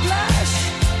pro blush.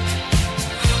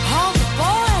 All the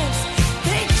boys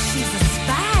think she's a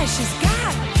spy. She's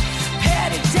got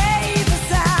Betty Davis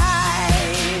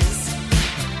eyes.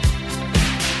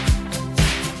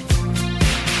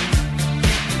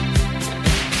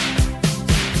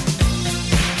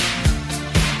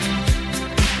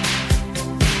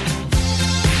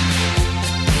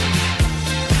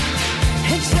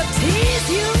 And she'll tease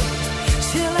you,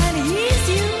 she'll unease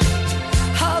you.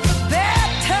 All the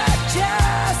better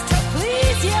just to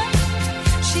please you.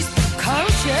 She's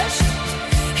precocious,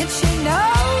 and she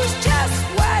knows just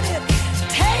what it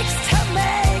takes to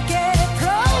make it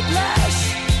pro blush.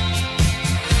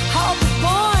 All the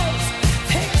boys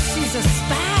think she's a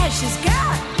spy. She's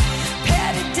got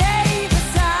Betty Davis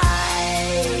eyes.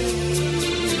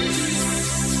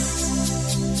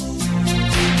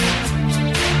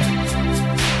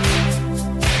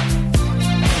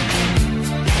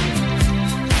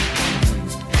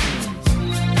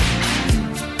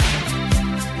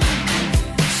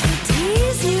 She'll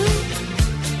tease you,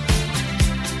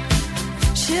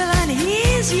 she'll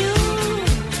unease you,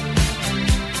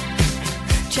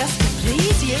 just to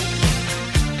please you.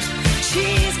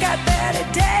 She's got Betty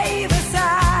Davis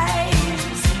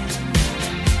eyes.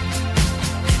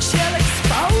 She'll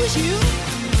expose you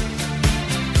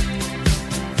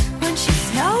when she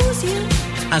snows you.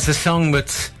 As a song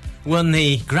that won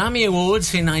the Grammy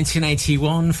Awards in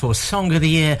 1981 for Song of the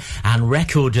Year and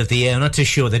Record of the Year. I'm not too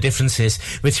sure the differences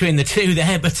between the two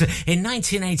there, but in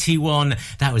 1981,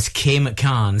 that was Kim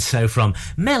Carnes. So from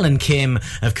Mel and Kim,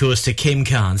 of course, to Kim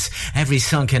Carnes. Every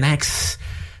song connects.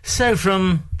 So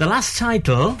from the last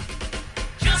title...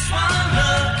 Just one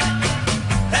look,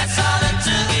 that's all it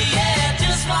took, yeah.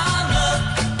 Just one look,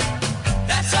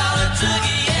 that's all it took,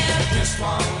 yeah. Just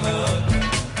one look,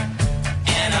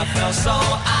 and I felt so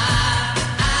I'm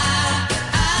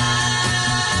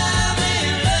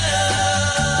in love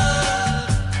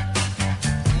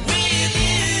with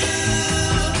you.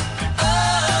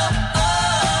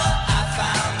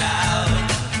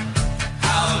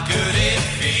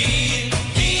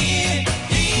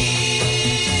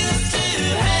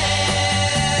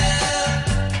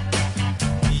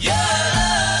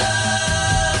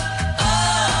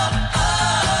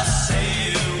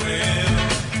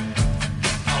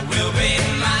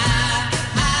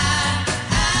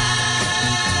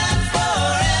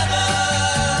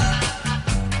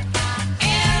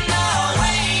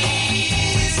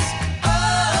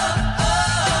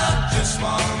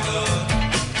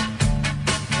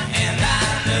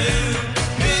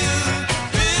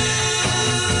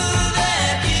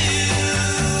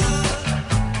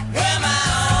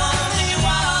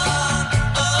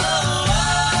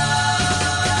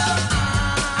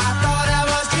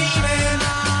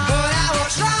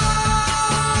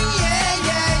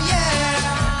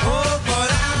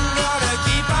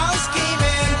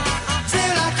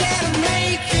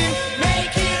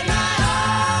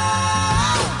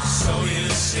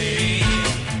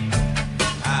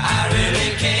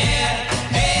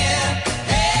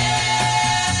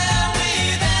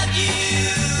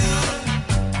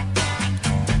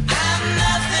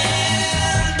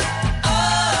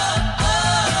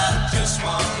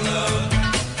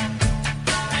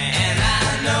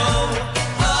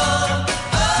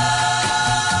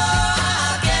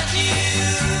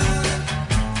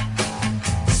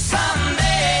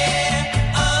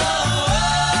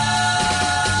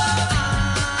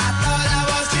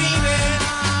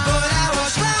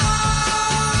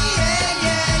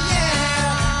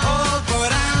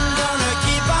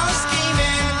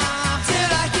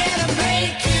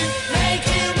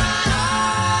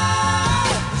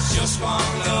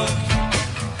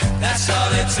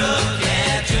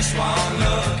 just one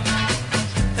look.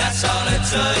 That's all it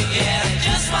took, yeah,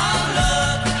 just one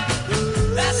look.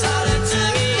 That's all it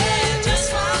took, yeah,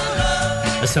 just one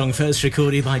look. A song first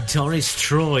recorded by Doris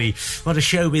Troy. What a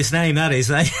showbiz name that is,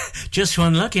 eh? Just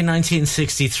One Look in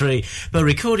 1963, but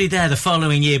recorded there the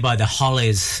following year by the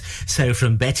Hollies. So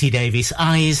from Betty Davis,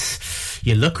 Eyes,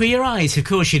 you look with your eyes, of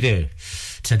course you do,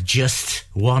 to Just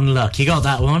One Look. You got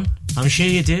that one? I'm sure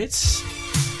you did.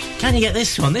 Can you get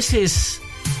this one? This is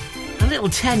a little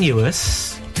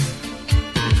tenuous.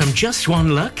 From Just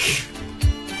One Look.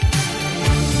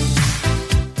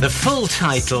 The full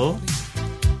title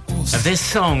of this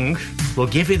song will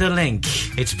give you the link.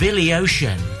 It's Billy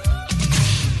Ocean.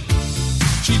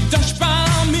 She dashed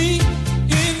by me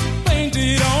in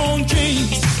painted on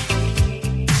jeans,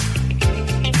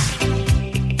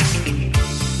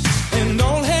 and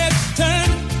all had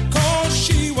turned 'cause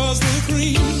she was the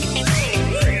cream.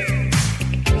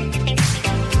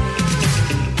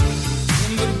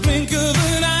 In the blink of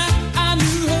an eye, I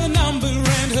knew her number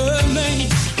and her name.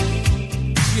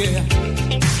 Yeah.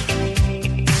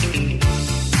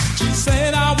 She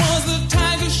said I was the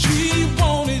tiger she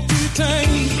wanted to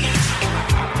tame.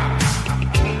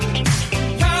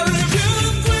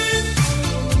 Caribbean queen,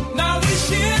 now we're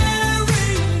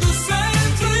sharing the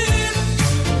same dream,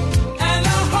 and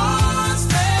our hearts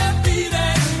they're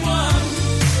beating one.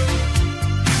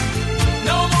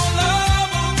 No more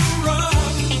love on the run.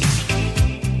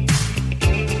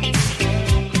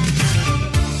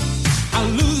 I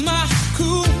lose my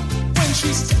cool when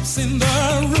she steps in the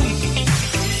room.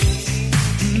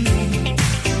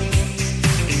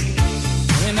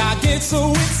 And I get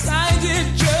so excited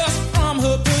just from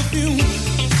her perfume.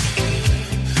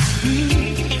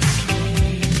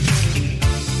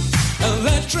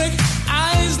 Electric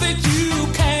eyes that you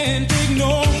can't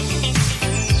ignore.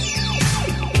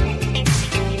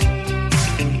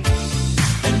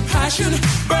 And passion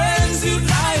burns you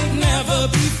like never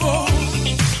before.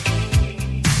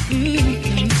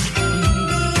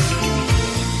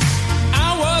 I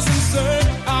was in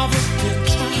search of a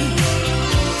picture,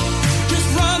 just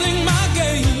running my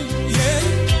game, yeah.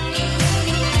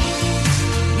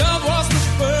 Love was the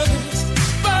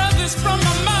furthest from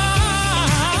my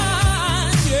mind,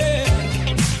 yeah.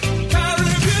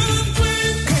 Caribbean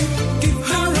queen,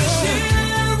 now we're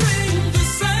sharing the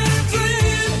same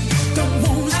dream. Don't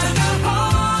want to stop our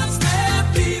hearts, they're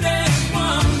beating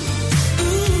one.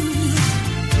 Ooh,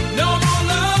 no more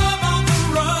love on the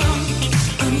run.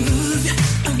 I love you,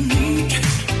 I need you.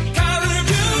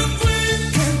 Caribbean queen,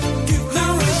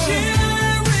 now we're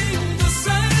sharing the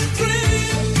same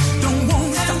dream. Don't want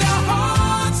to stop our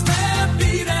hearts, they're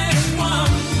beating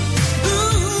one.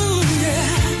 Ooh, yeah,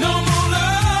 no more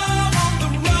love on the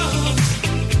run.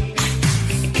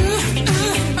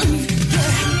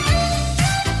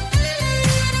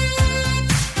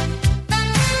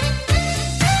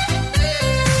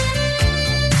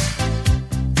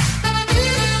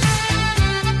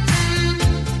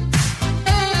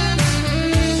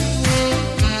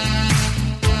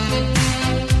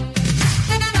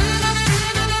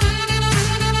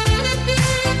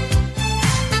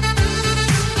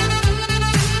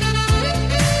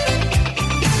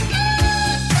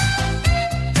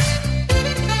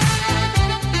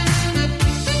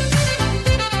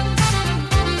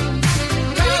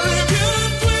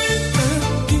 Caribbean queen,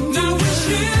 now we're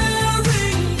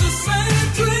sharing the same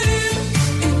dream,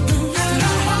 and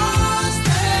our hearts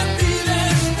they're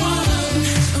beating one.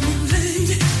 I'm a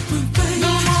lady, my baby.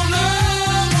 No more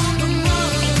love on the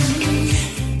run.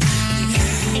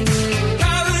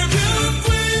 Caribbean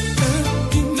queen,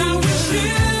 now we're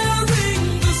sharing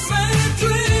the same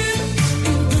dream,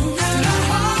 and our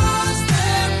hearts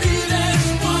they're beating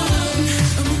one.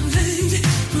 I'm a lady,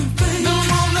 my baby. No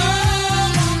more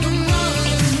love on the run.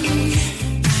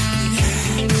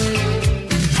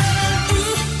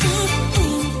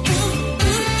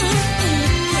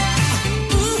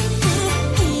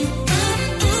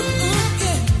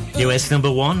 US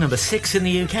number 1, number 6 in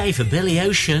the UK for Billy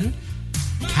Ocean.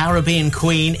 Caribbean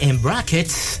Queen in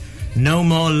brackets. No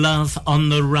More Love on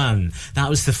the Run. That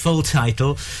was the full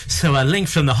title. So a link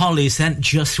from the Hollies then,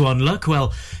 Just One Look.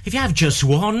 Well, if you have just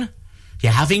one,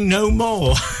 you're having no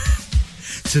more.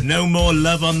 So No More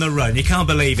Love on the Run. You can't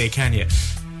believe it, can you?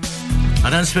 I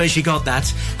don't suppose you got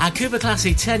that. Our Cooper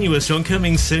Classic Tenuous one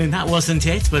coming soon. That wasn't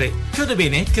it, but it could have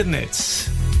been it, couldn't it?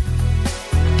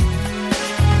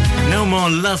 No More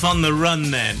Love on the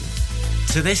Run then.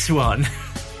 To this one.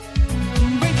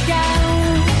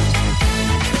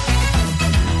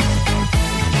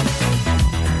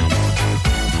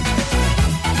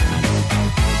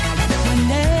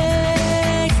 When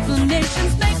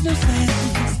explanations make no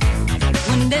sense,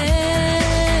 when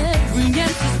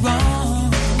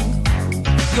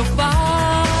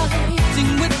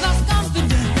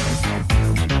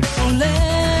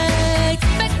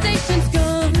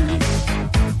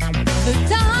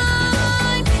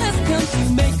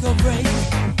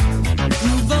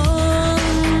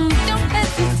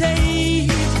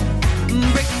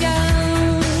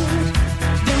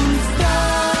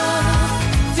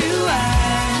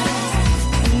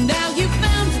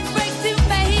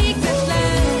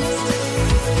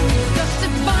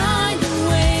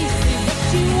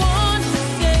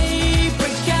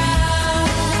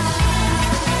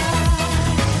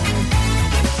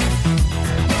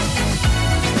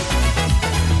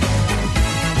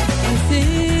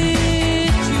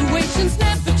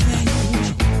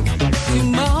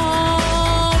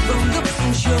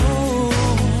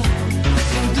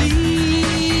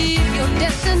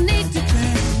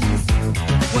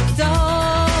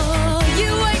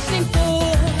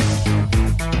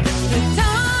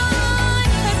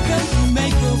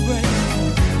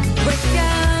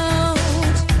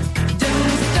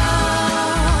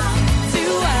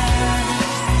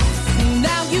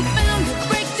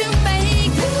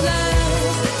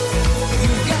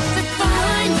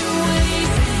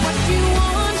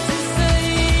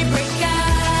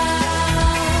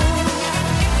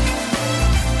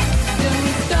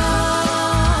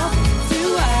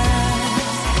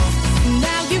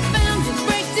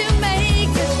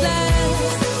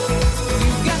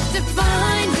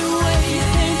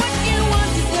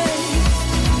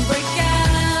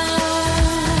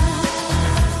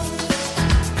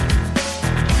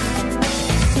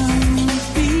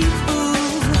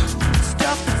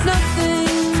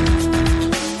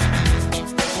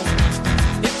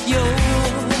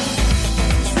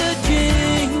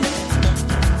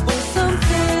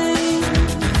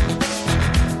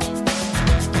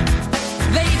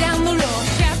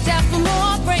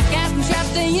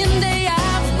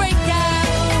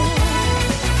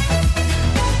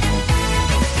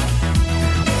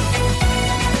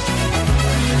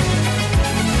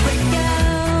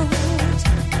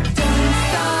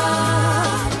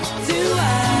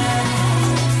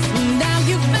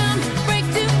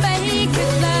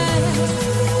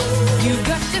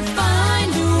to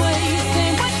find a way. Say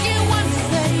what you want to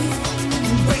say.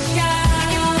 Break out.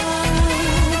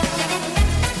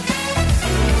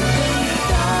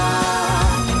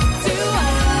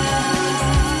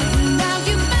 Now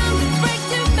you found a break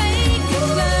to make it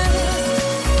last.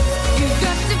 You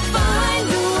got to find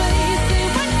a way. Say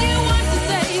what you want to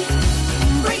say.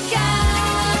 Break out.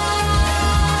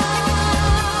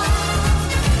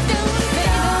 Don't say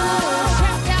no.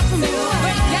 Shout out for me.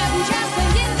 Break out and shout when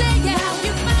you say yeah. Now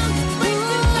you found a break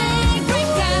to make.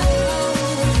 Break out.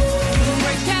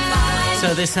 Break out. So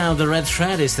this now, the Red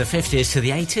Thread is the 50s to the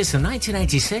 80s and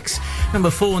 1986. Number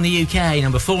 4 in the UK,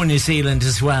 number 4 in New Zealand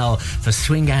as well for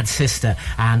Swing Out Sister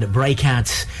and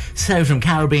Breakouts. So from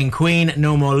Caribbean Queen,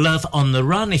 No More Love, On the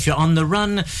Run. If you're on the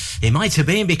run, it might have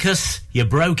been because you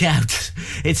broke out.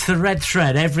 It's the Red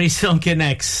Thread, every song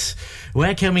connects.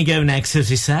 Where can we go next, as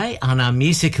we say, on our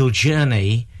musical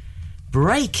journey?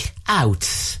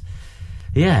 Breakouts.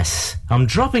 Yes, I'm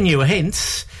dropping you a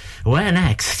hint. Where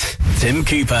next? Tim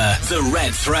Cooper, The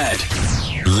Red Thread.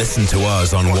 Listen to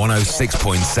us on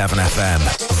 106.7 FM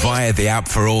via the app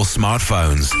for all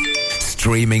smartphones.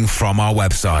 Streaming from our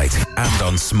website and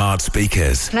on smart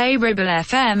speakers. Play Ribble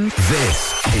FM.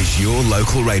 This is your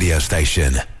local radio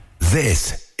station.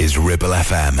 This is Ribble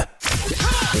FM.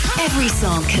 Every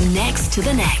song connects to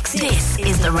the next. This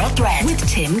is The Red Thread with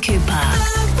Tim Cooper.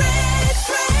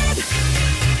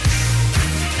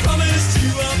 Promised you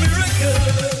a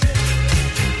miracle.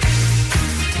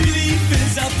 Belief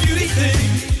is a beauty thing.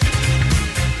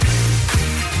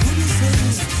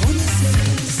 Promises.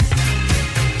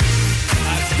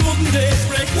 As golden days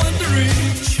break wonder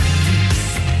reach.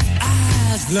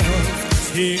 As love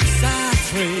takes our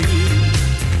train.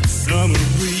 Summer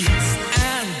breeze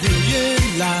and brilliant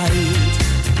light.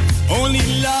 Only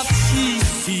love she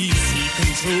sees, she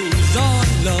controls all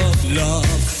love.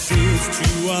 Love sails to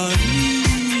a new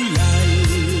life.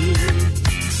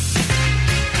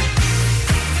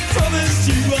 Promised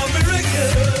you a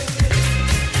miracle.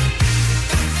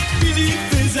 Belief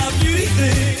is a beauty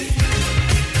thing.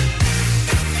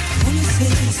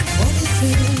 Promises.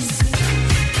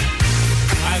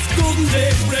 As golden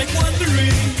days break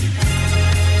wondering.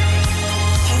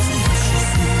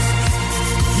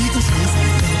 He controls my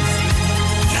love.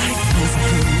 Life knows the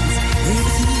rules.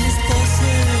 Everything is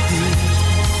possible.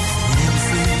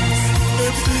 Promises.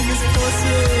 Everything is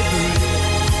possible.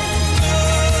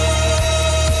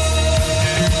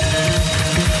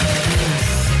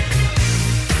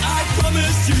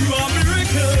 Promised you a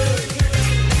miracle.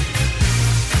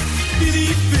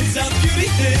 Belief is a beauty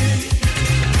thing.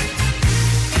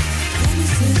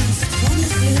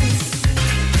 Promises.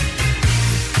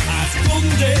 As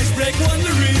golden days break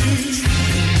wondering.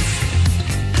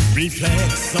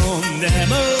 Reflects on them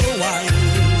a while.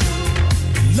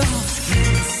 Love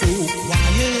screams so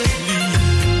quietly.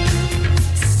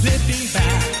 Slipping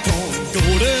back on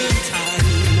golden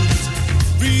times.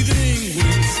 Breathing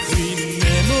windscreen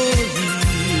memories.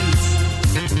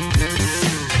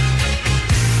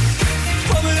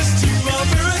 Promised you a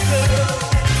miracle.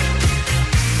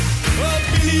 Oh,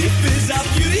 belief is a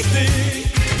beauty thing.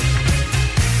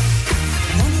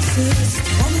 Promises.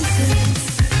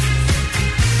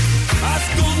 As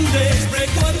golden days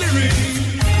break wondering.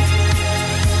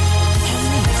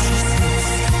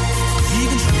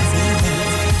 Even she's in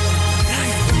love.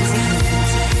 Life goes on.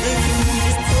 Everything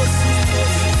is possible.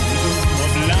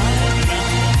 Of love.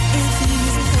 Everything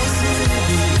is possible.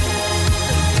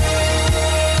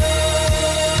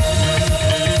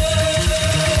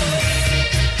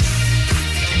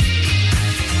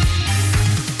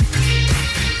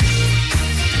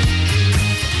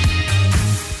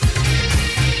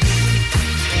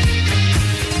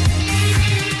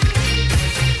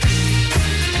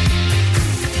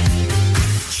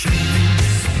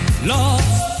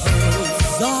 Lost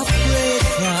pearls of great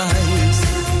price.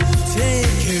 Take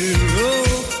care of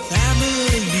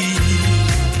family.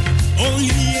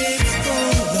 Only it's for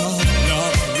love,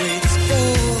 not waits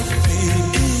for fame.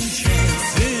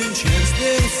 In chance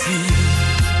they'll see.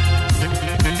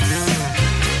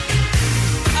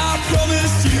 I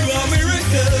promised you a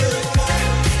miracle.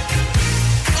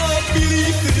 Oh,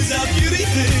 belief is a beauty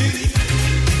thing.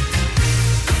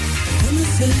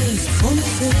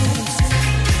 Promises.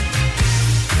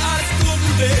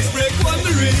 Days break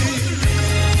wondering.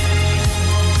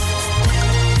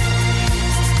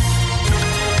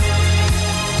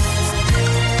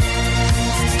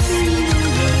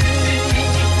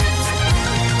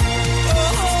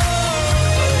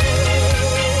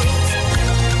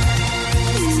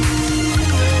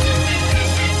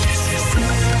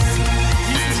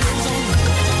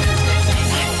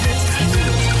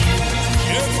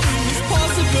 Everything is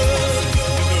possible.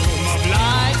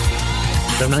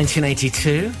 From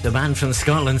 1982, the band from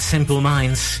Scotland, Simple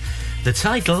Minds. The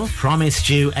title, Promised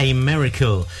You a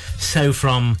Miracle. So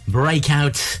from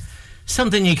Breakout,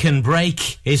 something you can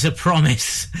break is a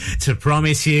promise to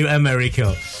promise you a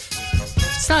miracle.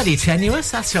 Slightly tenuous,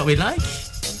 that's what we like.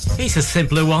 Here's a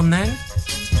simpler one then.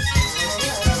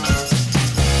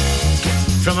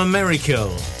 From a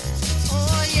miracle.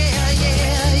 Oh, yeah,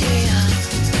 yeah,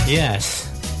 yeah. Yes.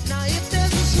 Now if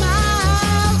there's a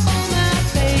smile on my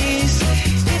face,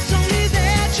 it's only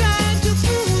there trying to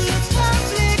fool the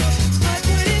public. But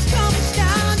when it comes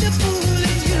down to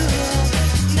fooling you,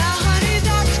 now honey,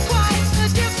 that's quite a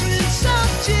different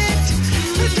subject.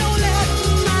 But don't let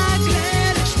my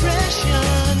glad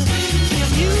expression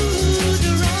give you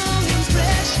the wrong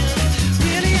impression.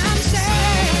 Really, I'm sad,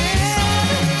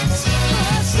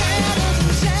 sad, I'm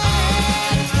sad.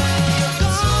 You're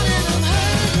gone and I'm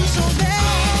hurting so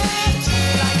bad.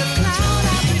 Like a clown,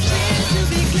 I pretend to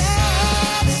be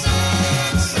glad.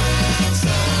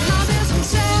 Now there's some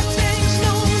sad things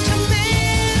known to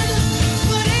men,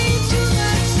 but ain't too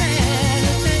much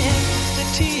sadder than the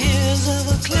tears of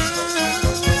a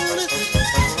clown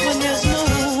when there's no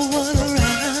one around.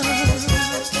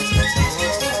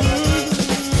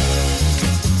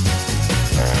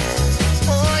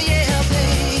 Oh yeah,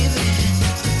 baby.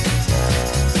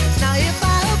 Now if I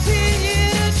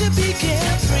appear to be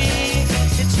carefree,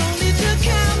 it's only to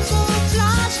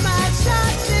camouflage my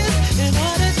sadness. In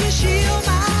order to shield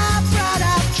my pride,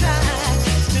 I've tried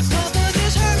to cover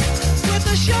this hurt with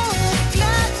a show of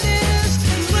gladness.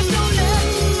 But don't let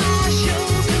my show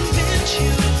convince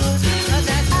you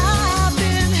that I've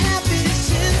been happy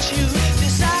since you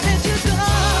decided to go.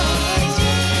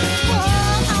 Oh,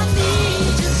 I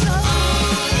need you so.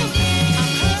 I'm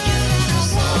hurting and I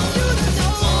want you to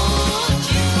know.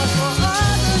 But for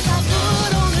others I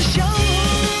put on a show.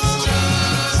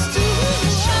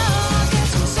 There's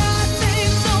some sad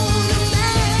things on the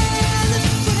man,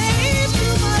 but ain't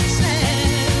too much sad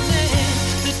than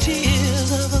the tears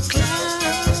of a clown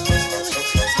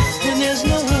when there's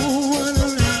no one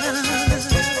around.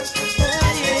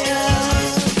 Oh yeah.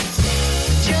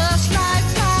 Just like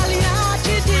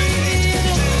Pagliacci did,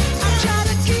 I try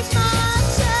to keep my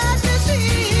sadness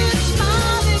hid,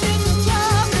 smiling in the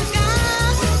public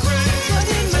eye. But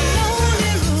in my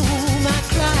lonely room, I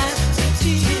cry the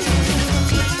tears of a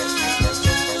clown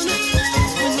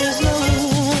when there's no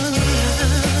one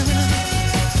around.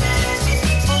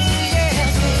 Oh yeah,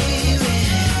 baby.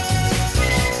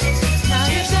 Now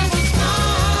if there's a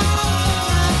smile on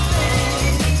my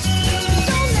face,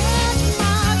 don't let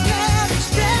my glad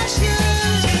expression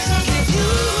give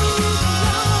you the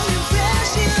wrong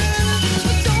impression.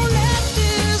 But don't let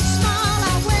this smile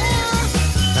I wear.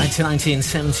 Back to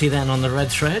 1970 then on the Red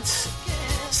Threads.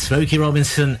 Smokey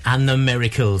Robinson and the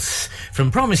Miracles. From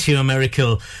Promise You a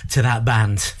Miracle to that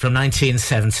band from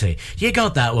 1970. You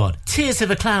got that one. Tears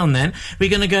of a Clown then. We're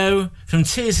going to go from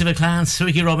Tears of a Clown,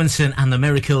 Smokey Robinson and the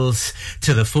Miracles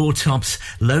to the Four Tops,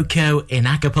 Loco in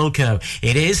Acapulco.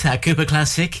 It is that Cooper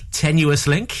classic, Tenuous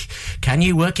Link. Can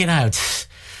you work it out?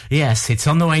 Yes, it's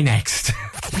on the way next.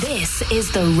 This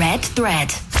is the Red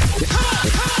Thread.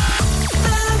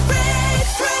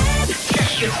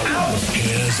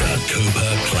 Here's a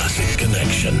Cooper Classic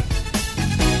Connection.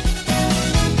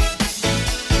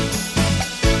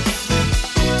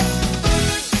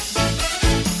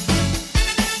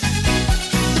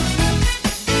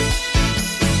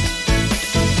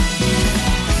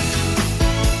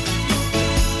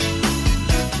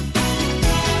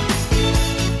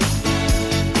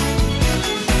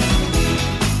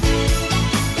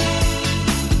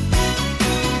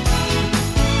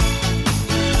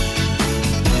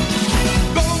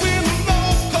 Going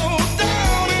loco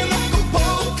down in the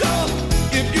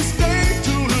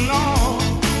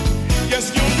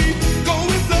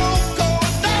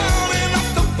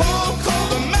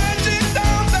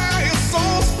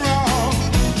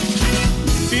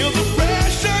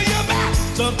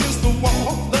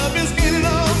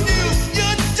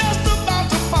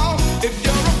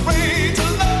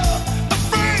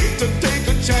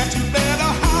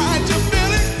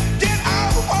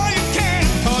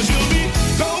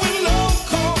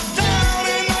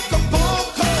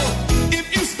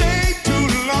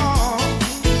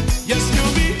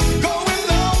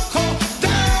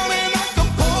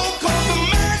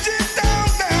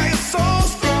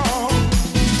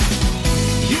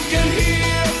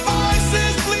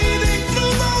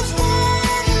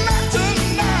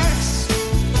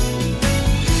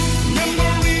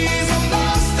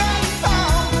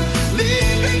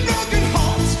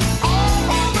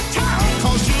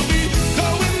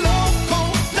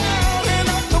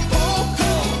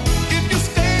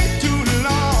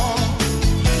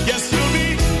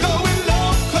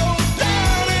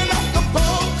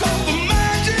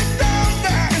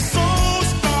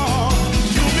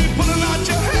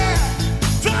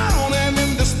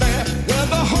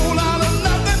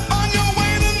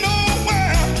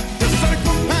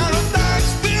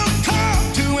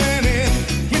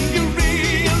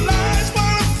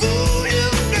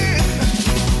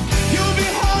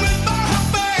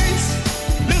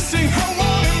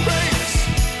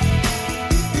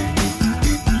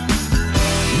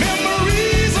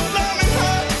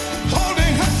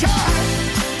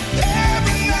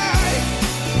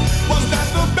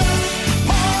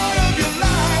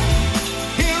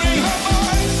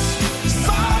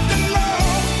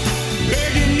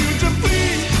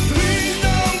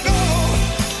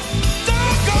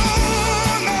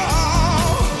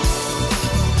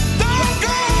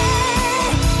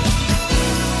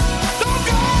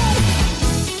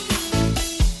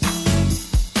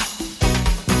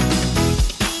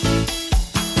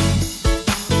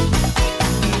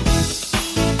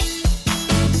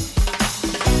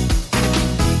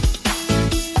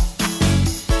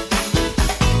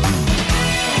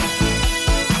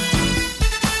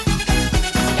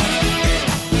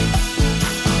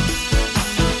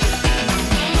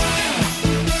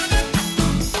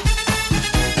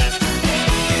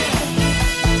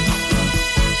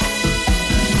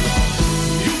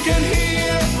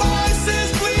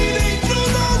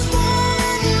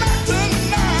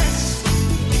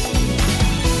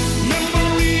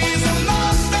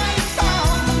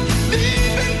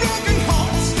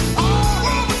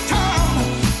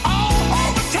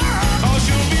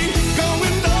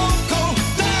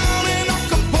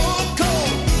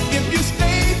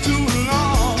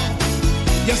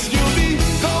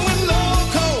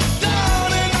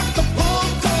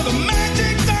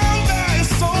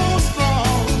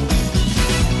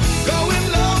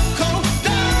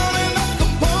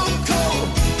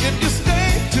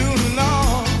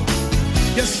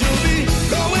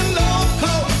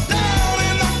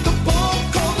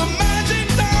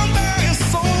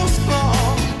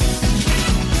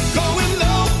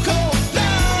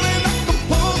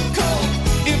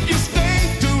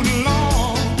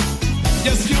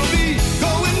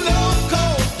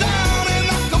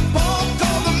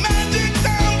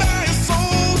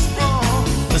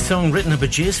song written and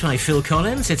produced by Phil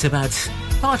Collins. It's about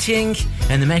partying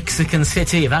in the Mexican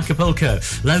city of Acapulco.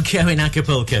 Loco in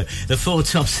Acapulco. The Four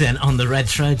Tops then on the Red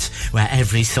Thread, where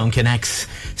every song connects.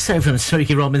 So from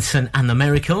Smokey Robinson and the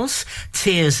Miracles,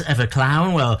 Tears of a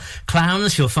Clown. Well,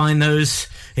 clowns, you'll find those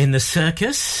in the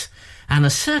circus. And a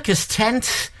circus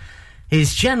tent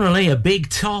is generally a big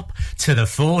top to the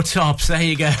Four Tops. There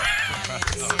you go.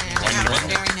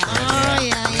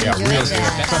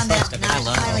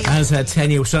 How's that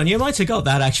 10-year son? You might have got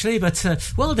that, actually, but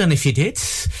well done if you did.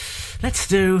 Let's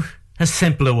do a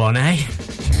simpler one, eh?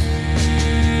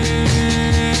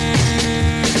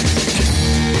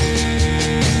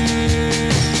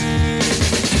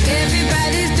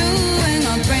 Everybody's doing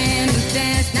a brand new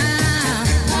dance now.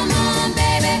 Come on,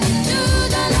 baby, do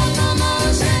the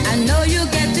locomotion. I know you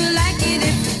get to like it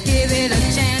if you give it a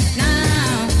chance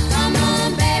now. Come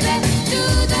on, baby, do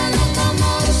the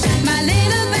locomotion. My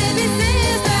little baby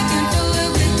sister can do it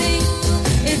with me.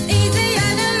 It's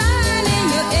easier than learning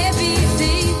your ABC.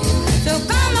 So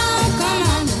come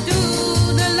on, do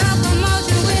the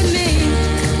locomotion with me.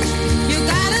 You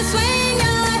gotta swing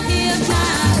your hips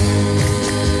now.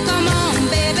 Come on,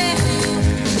 baby,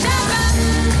 jump up,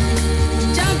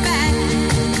 jump back.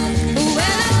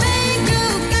 Well, I think you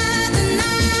got the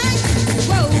night.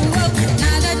 Whoa,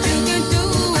 now that you can do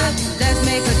it, let's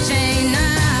make a change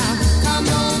now. Come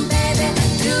on, baby,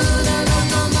 do the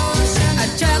locomotion. A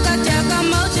chugga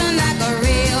motion like a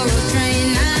railroad train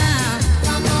now.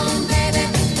 Come on, baby,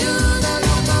 do the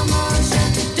locomotion.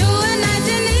 Do it nice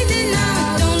and easy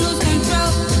now, don't lose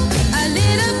control. A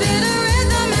little bit of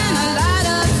rhythm and a lot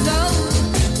of soul.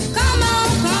 Come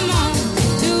on,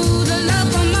 do the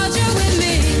locomotion with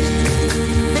me.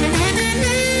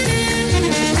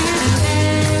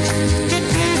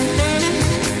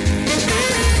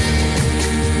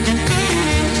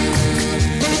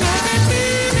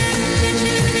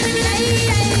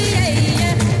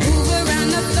 Move around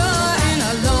the floor in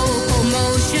a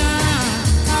locomotion.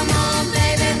 Come on,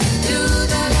 baby, do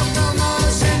the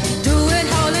locomotion. Do it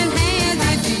holding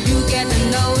hands if you get the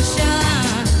notion.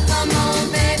 Come on,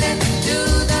 baby, do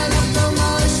the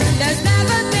locomotion. There's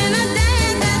never been a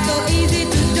dance that's so easy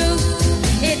to do.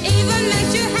 It even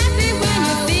makes you happy when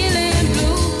you're feeling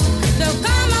blue. So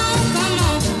come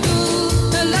on, do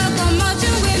the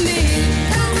locomotion with me.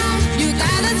 You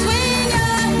gotta swing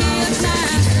your hips now.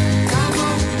 Come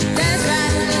on, that's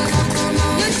right.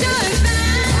 You're doing fine.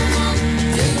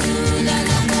 Do the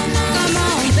locomotion. Come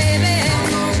on, baby.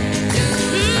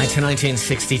 Back to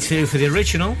 1962 for the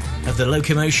original of the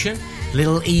Locomotion.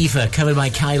 Little Eva, covered by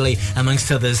Kylie,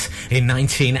 amongst others, in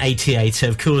 1988. So,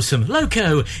 of course, from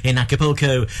Loco in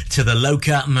Acapulco to the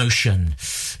Locomotion.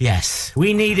 Yes,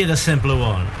 we needed a simpler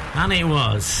one, and it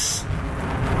was.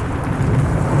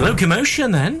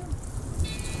 Locomotion, then?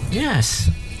 Yes.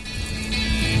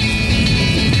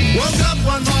 Woke up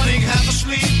one morning half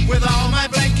asleep with all my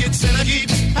blankets in a heap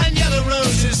and yellow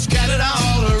roses scattered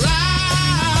all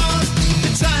around.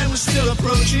 The time was still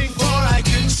approaching for I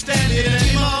couldn't stand it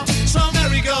anymore. So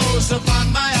Mary goes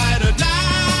upon my eider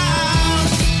down.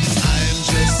 I'm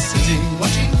just sitting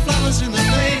watching flowers in the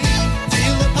rain.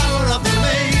 Feel the power of the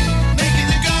rain making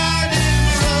the garden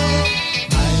grow.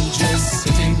 I'm just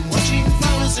sitting watching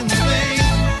flowers in the rain.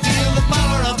 Feel the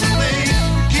power of the rain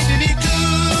keeping me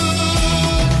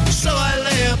cool. So I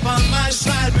lay upon my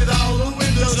side with all the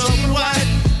windows open wide.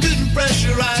 Didn't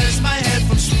pressurize my head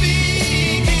from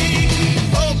speaking.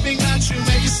 Hoping not to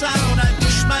make a sound, I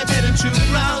pushed my bed into the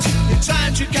ground in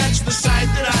time to catch the sight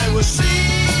that I was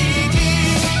seeking.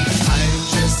 I'm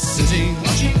just sitting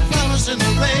watching flowers in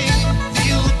the rain.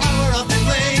 Feel the power of the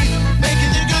rain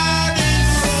making the garden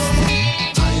grow.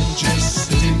 I'm just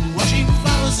sitting watching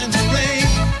flowers in the rain.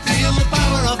 Feel the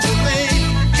power of the rain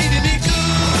keeping me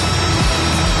cool.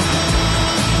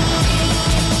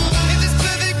 If this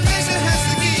perfect person has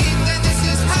the key, then this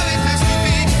is how it has to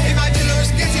be. If my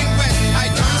pillow's getting wet, I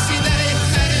don't see that it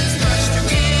matters much to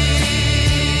me.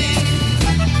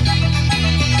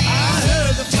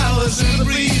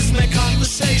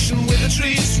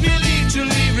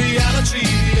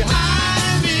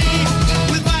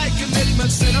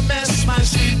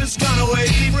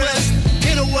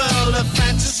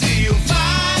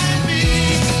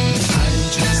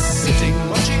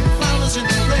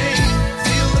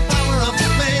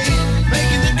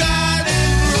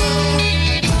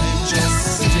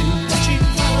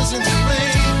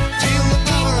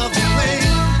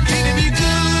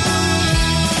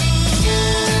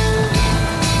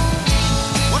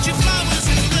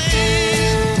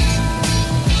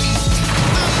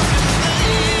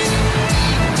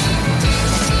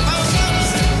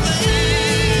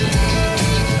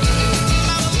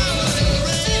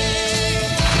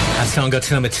 Song got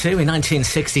to number 2 in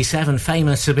 1967,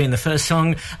 famous for being the first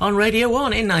song on Radio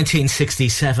 1 in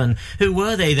 1967. Who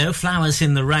were they, though? Flowers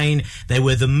in the Rain. They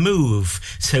were The Move.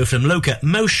 So from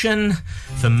Locomotion,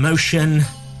 from Motion,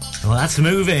 well, that's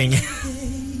moving.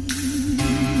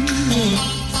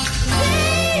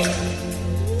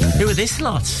 Who are this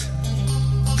lot?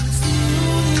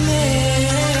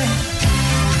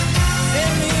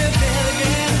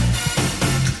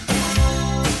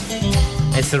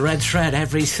 It's the Red Thread.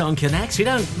 Every song connects. We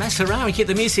don't mess around. We keep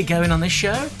the music going on this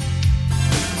show.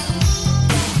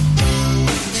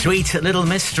 Sweet Little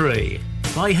Mystery.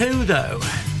 By who, though?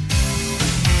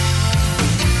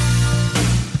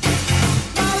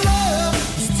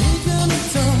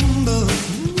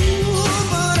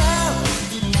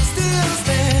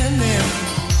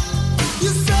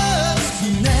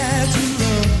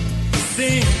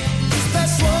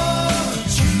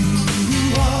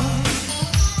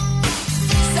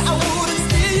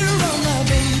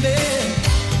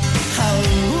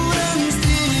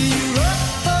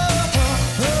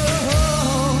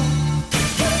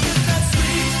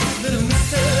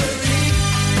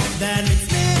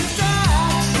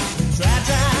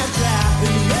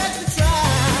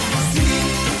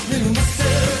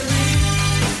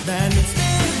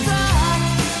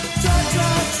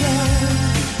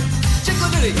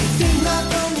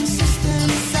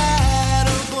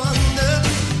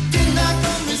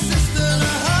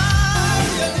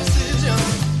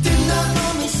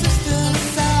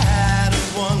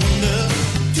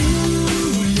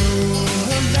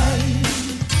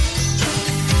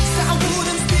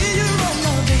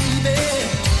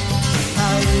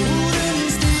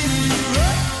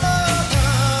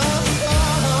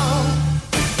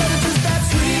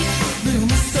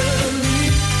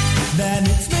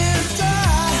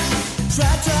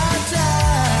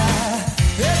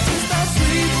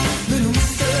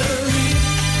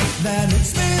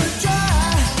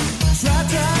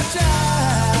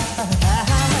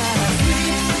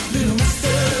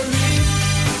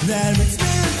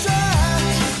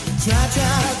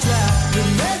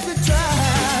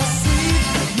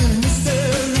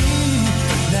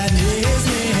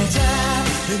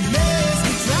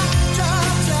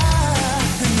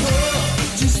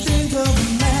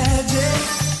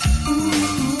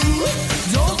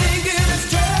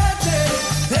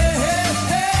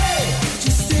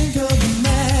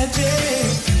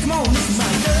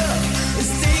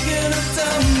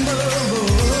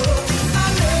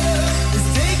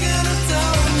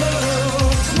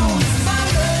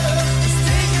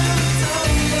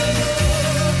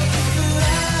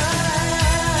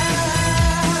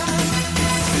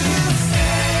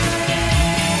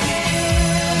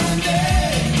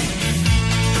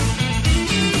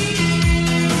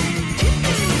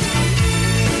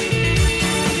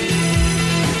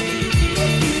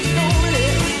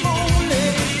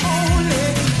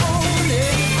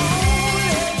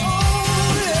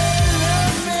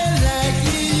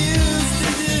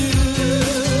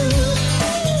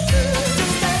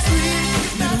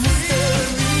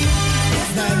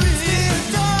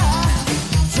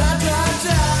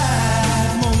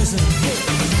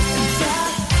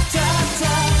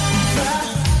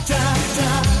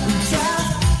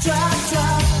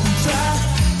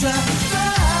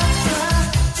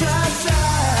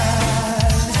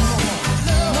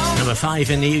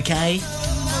 In the UK.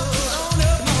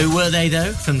 Who were they,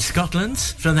 though? From Scotland,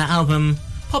 from their album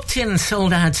Popped In and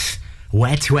Sold Out,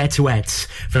 Wet, Wet, Wet.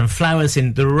 From Flowers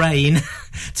in the Rain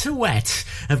to Wet,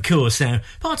 of course. Now,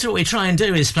 part of what we try and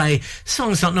do is play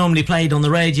songs not normally played on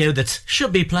the radio that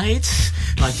should be played,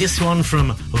 like this one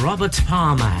from Robert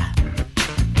Palmer.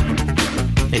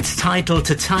 It's title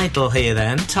to title here,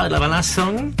 then. Title of our last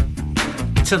song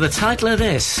to the title of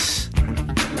this.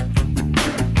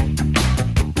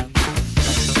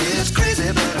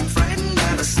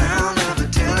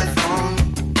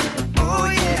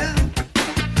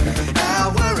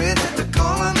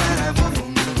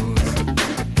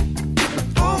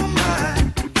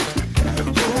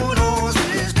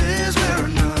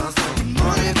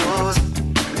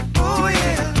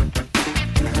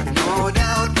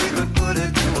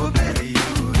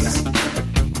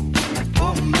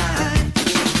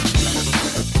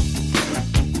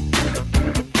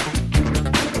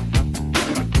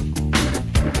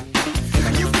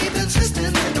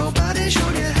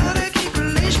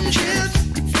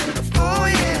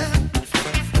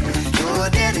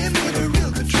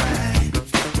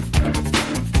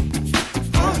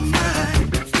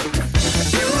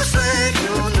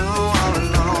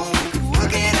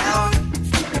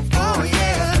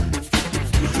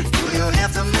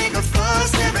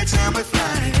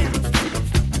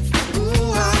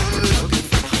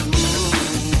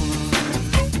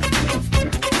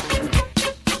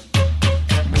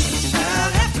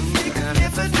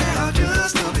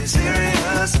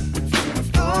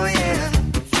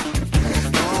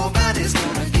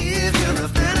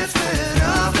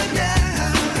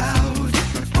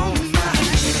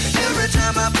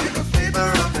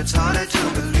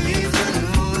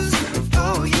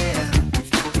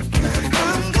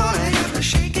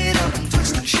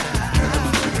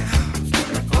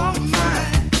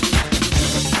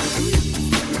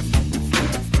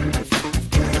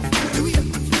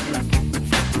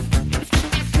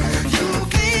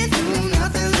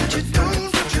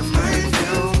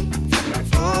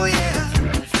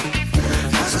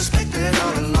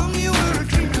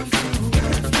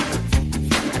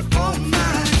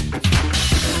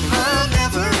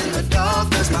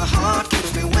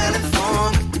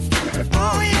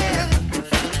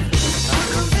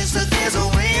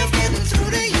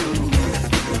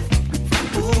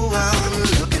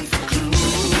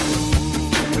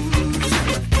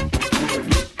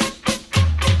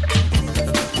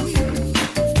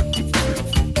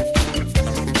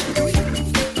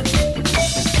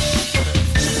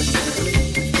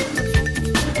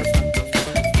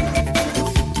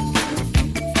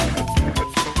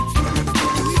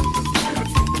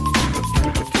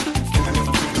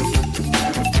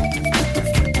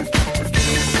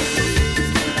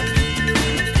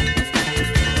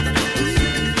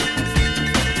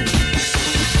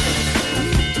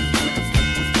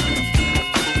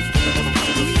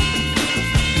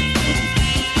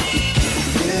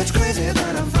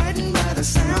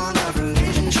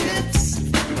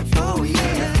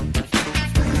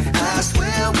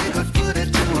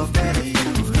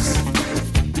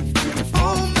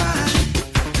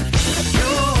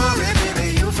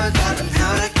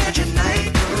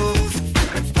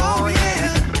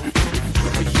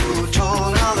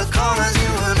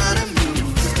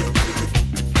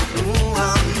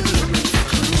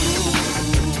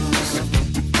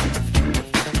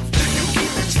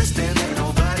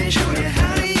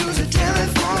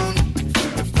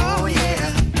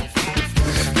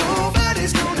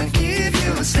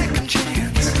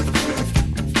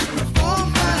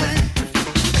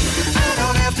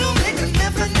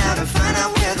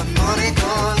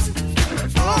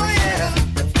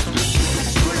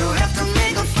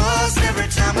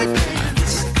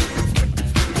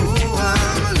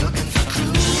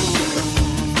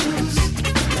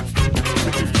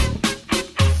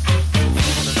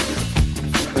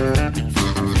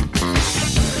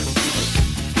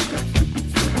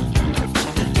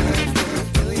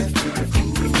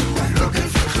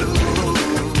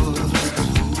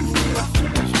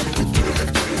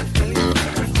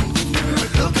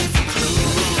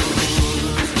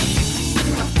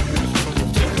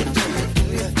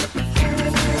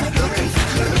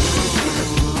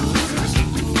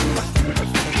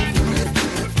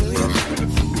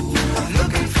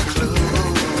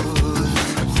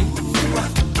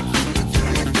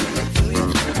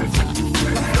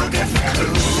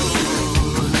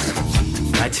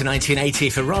 to 1980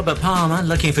 for Robert Palmer,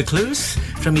 looking for clues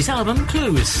from his album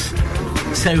Clues.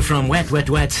 So from Wet, Wet,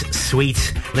 Wet,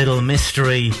 Sweet Little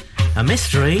Mystery, a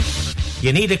mystery,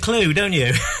 you need a clue, don't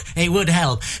you? It would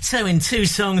help. So in two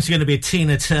songs, you're going to be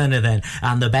Tina Turner then,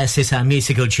 and the best is our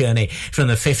musical journey from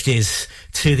the 50s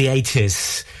to the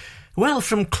 80s. Well,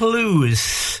 from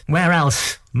Clues, where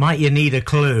else might you need a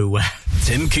clue?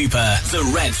 Tim Cooper, The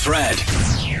Red Thread.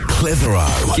 Clitheroe,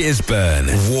 Gisburn,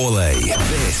 Worley.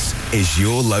 This is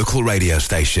your local radio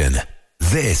station.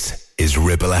 This is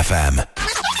Ribble FM.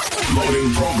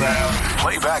 Loading program.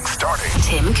 Playback starting.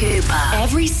 Tim Cooper.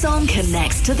 Every song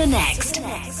connects to the next.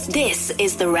 This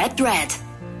is The Red Thread.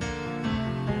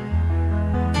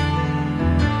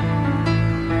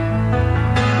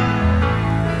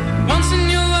 Once in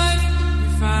your life, you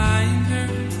find her,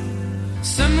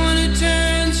 someone who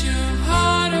turns your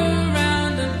heart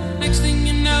around, and next thing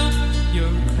you know, you're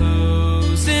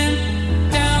closing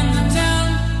down the town.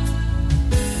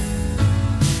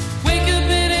 Wake up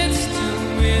and it's still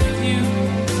with you,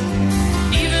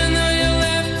 even though you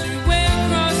left your way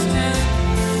across town.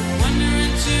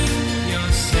 Wondering to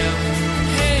yourself,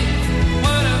 hey,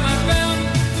 what have I found?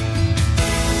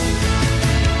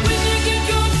 When you get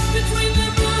caught between the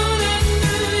moon and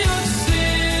New York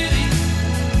City,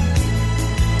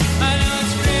 I know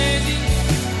it's crazy,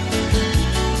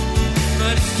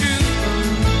 but it's true.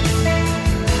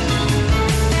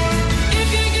 If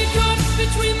you get caught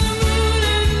between the moon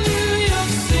and New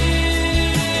York City,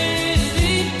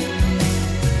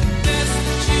 best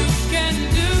that you can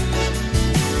do,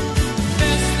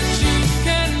 best that you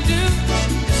can do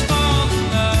is fall in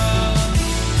love.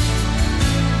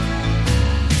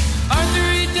 Arthur,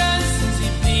 he does as he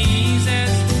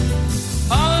pleases.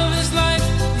 All of his life,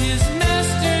 his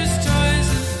master's toys,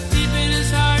 and deep in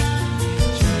his heart,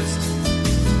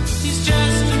 he's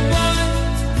just a boy.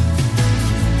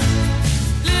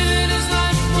 Living his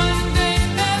life one day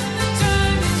at a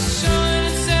time. He's showing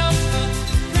himself a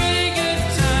pretty good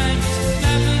time. He's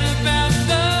laughing about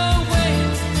the way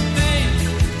they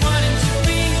want him to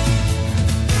be.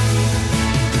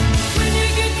 When you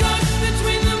get caught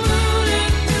between the moon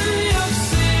and New York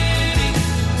City,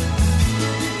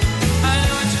 I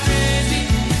know it's crazy,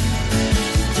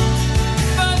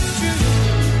 but it's true.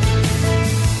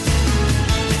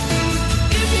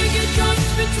 If you get caught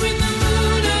between the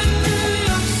moon and New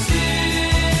York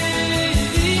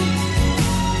City,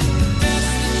 best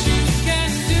that you can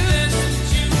do, best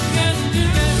that you can do,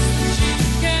 best that you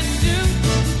can do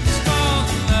is fall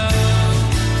in love.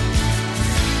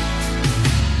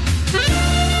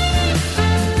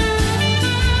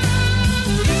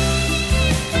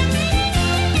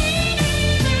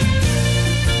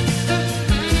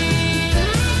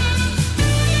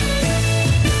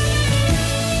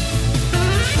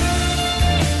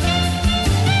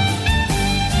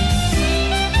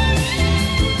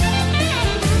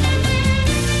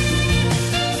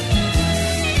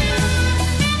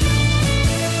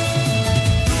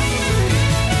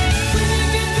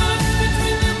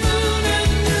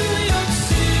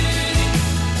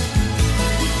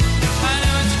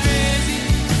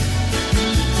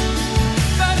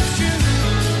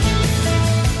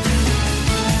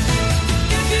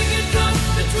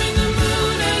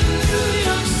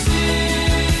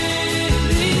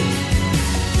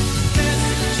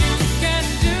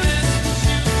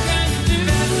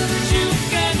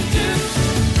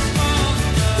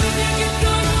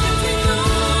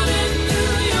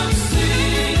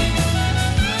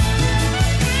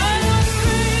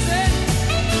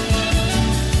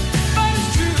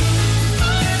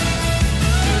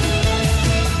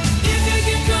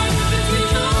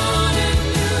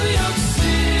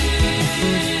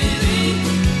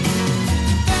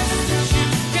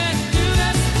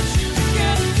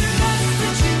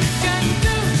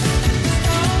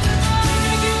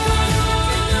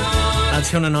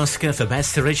 That's won an Oscar for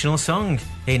Best Original Song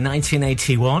in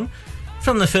 1981.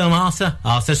 From the film Arthur,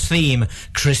 Arthur's theme,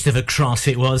 Christopher Cross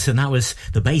it was, and that was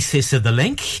the basis of the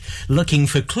link. Looking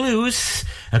for clues,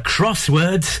 a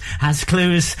crossword has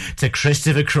clues to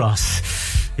Christopher Cross.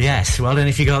 Yes, well done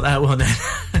if you got that one then.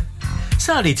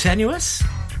 Slightly tenuous.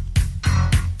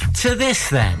 To this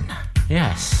then,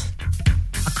 yes.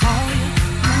 I call you,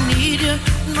 I need you,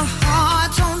 my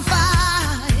heart's on fire.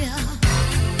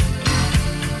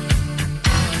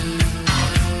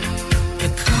 You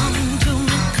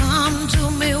come to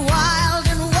me wild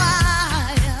and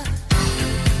wild.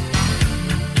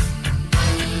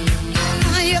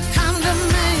 You come to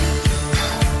me,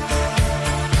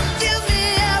 give me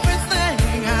everything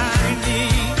I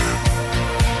need.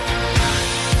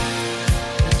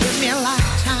 Give me a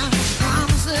lifetime of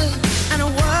promises and a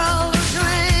world of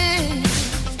dreams.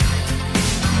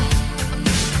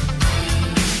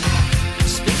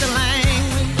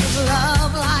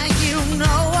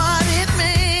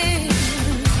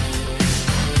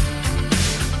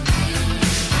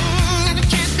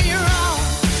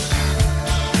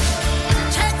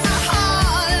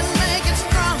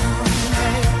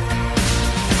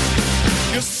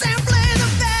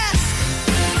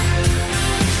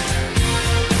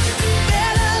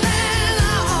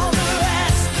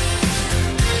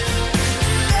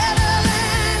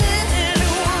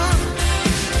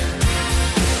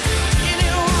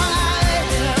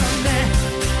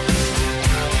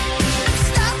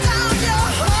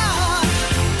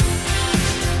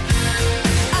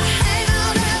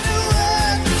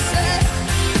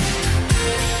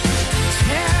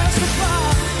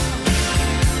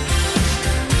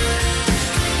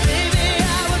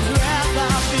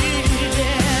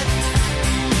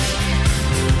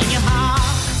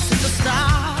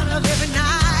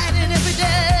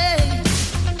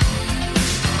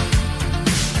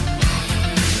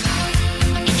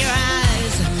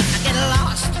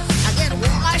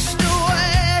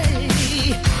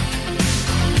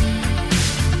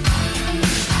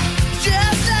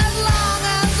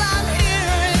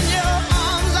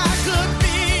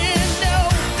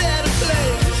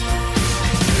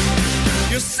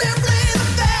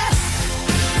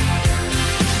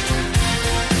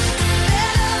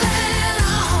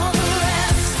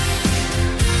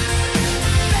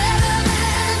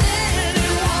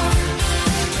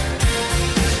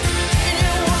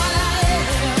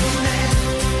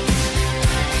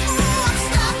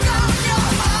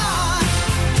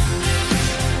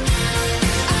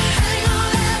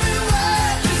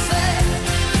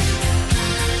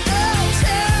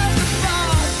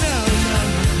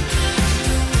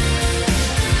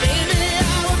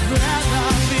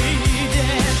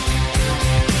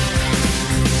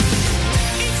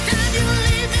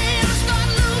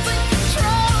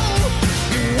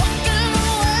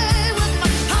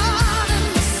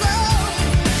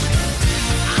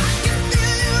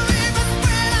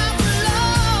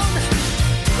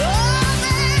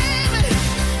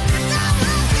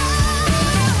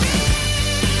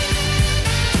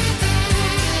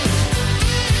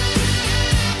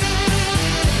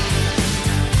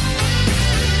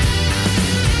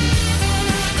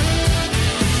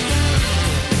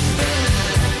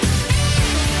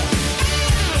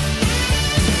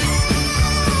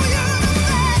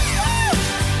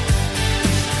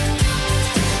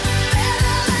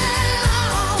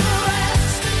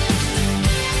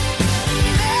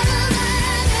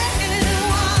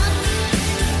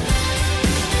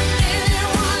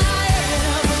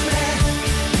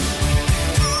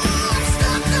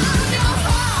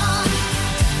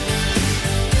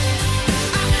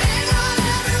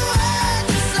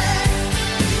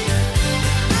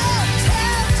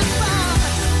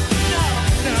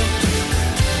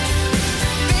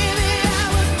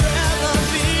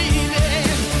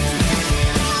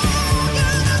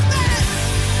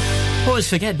 Always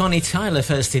forget Bonnie Tyler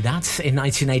first did that in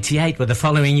 1988, but the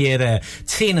following year there,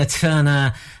 Tina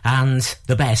Turner and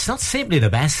The Best. Not simply The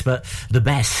Best, but The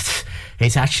Best.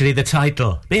 It's actually the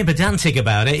title. Being pedantic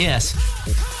about it, yes.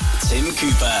 Tim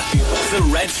Cooper, The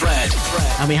Red Thread.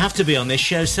 And we have to be on this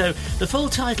show, so the full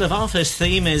title of our first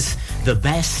theme is The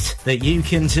Best That You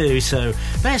Can Do. So,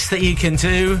 best that you can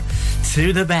do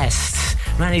to the best.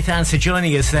 Many thanks for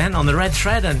joining us then on The Red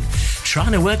Thread and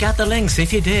trying to work out the links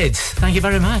if you did. Thank you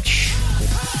very much.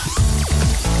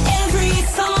 Every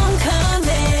song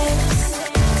connects.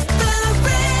 The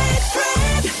Red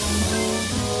Thread.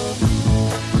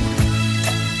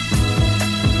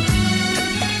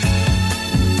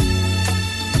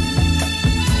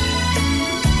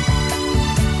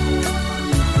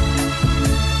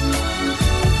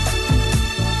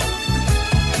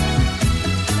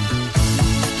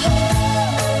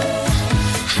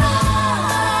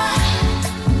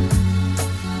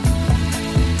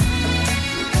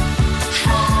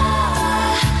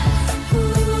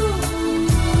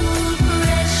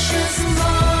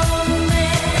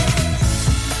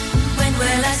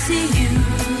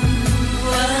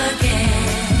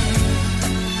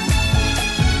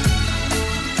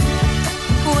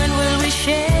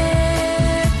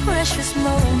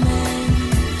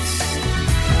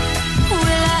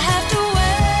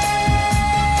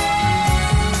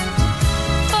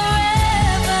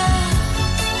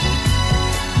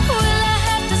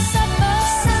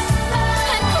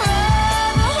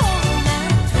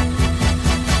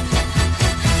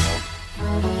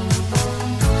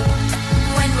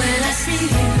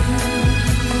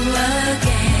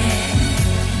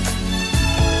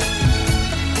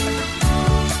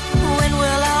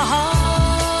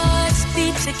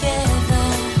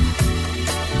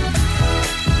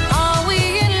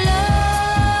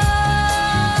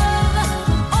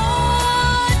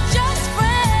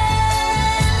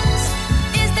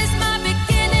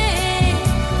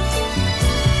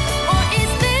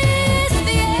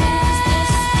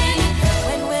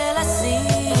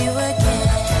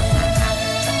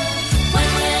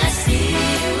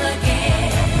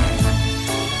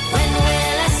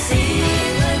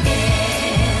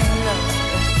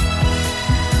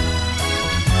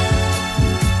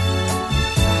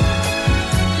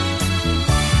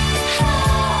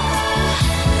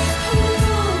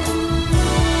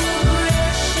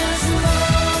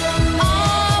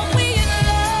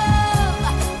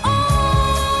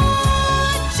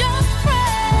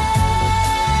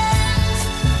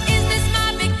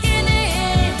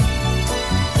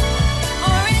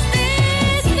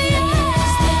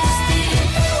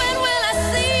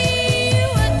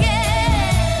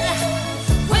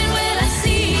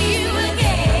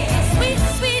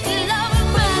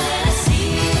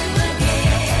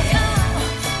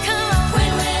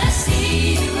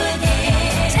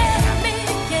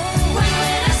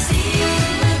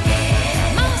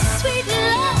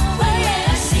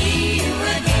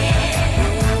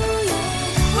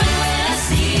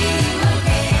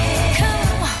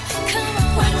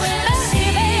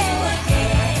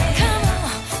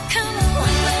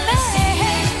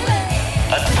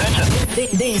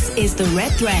 This is The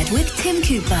Red Thread with Tim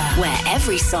Cooper, where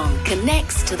every song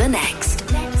connects to the next.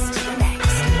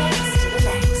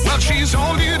 Well, she's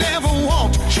all you'd ever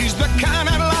want. She's the kind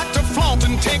I'd like to flaunt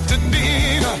and take to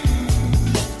dinner.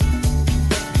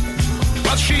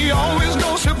 But she always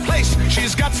knows her place.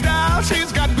 She's got style,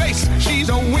 she's got bass. She's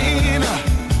a winner.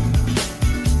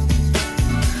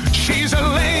 She's a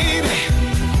lady.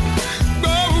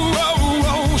 Oh, oh,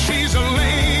 oh, she's a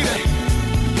lady.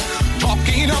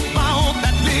 Talking about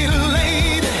that little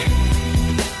lady.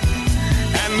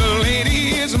 And the lady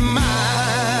is mine.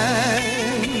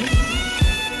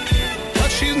 But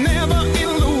she's never in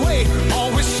the way.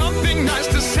 Always something nice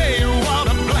to say. What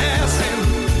a blessing.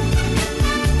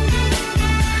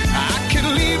 I can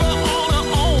leave her on her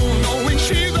own, knowing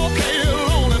she's okay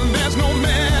alone, and there's no man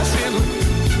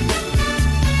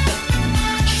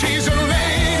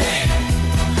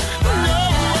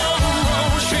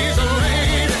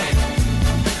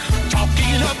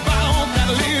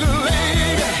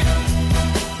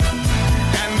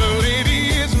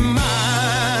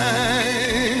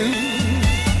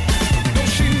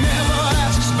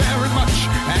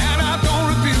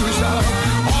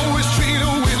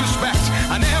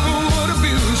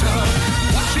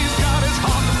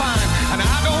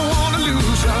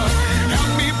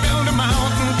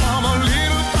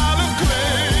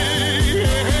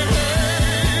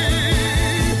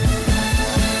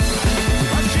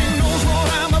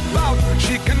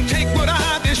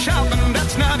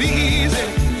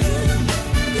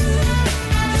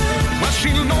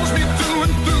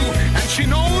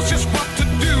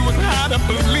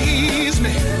nobody believes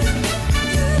me.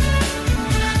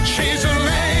 She's a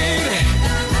lady.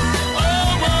 Oh,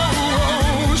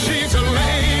 oh, oh, she's a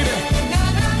lady.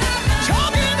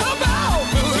 Talking about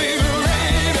the little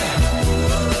lady.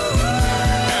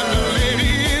 And the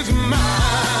lady is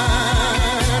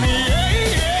mine. Yeah,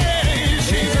 yeah,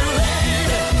 she's a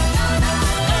lady.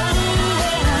 Oh,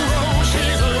 oh,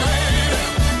 she's a lady.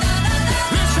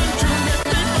 Listen to me,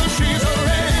 people, she's a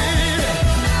lady.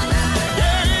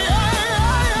 Yeah, yeah,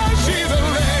 yeah, she's a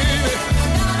lady.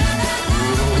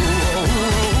 Oh,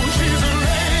 she's a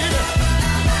lady.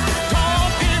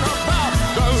 Talking about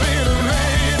the little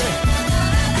lady.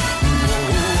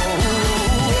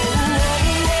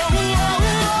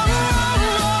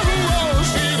 Oh,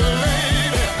 she's a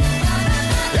lady.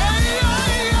 Yeah,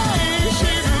 yeah, yeah,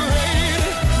 she's a lady.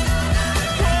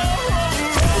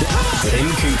 Tim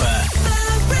Cooper.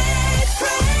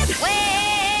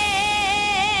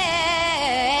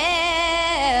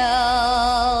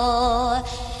 Well,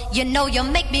 you know you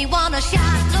make me wanna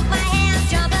shout. Look, my hands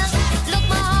jumping. Look,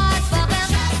 my heart pumping.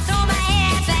 Throw my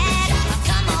head back.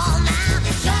 Come on now,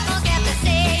 don't forget to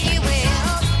say you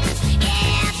will.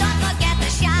 Yeah, don't forget to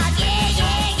shout. Yeah,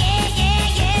 yeah, yeah,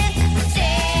 yeah, yeah.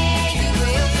 Say you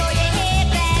will. Throw your head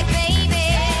back, baby.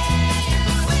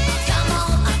 Come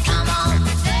on, come on.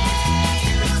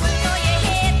 Throw your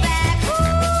head back.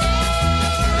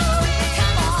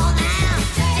 Come on now.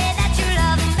 Say that you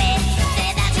love me. Say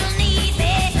that you need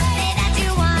me. Say that you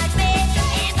want me.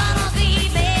 Ain't gonna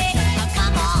leave me.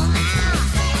 Come on now.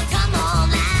 Come on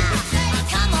now.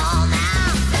 Come on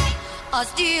now. I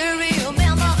still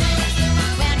remember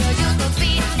when you used to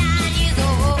be 9 years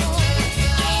old.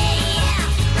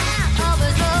 Yeah, I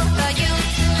always loved you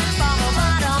from the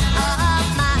bottom of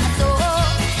my soul.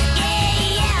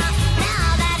 Yeah, now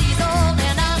that he's old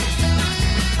enough to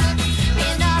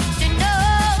know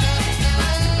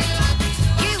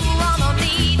you wanna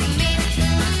leave me,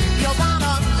 you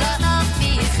wanna love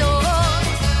me so.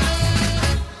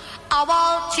 I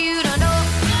want you to know.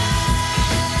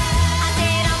 I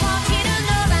said I want you to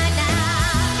know right now.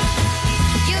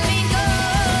 You've been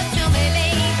good to me,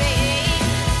 baby.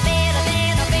 Better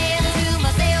than I've been to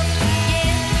myself.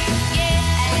 Yeah,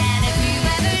 yeah. And if you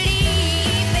ever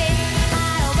leave me, I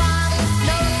don't want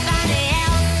nobody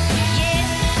else. Yeah,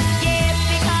 yeah.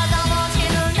 Because I want you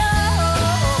to know.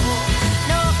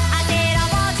 No, I said I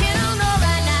want you to know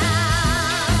right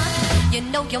now. You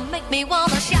know you make me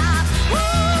wanna shout. Woo,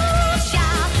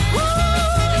 shout. Woo,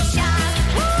 shout.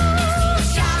 Woo,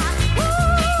 shout. Woo.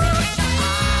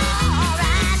 All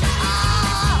right,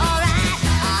 all right,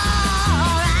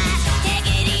 all right. Take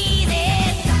it easy,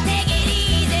 take it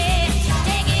easy,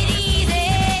 take it easy.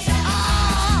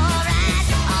 All right,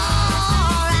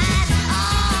 all right,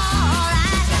 all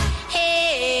right.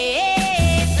 Hey,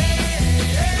 hey,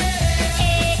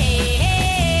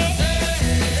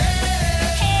 hey,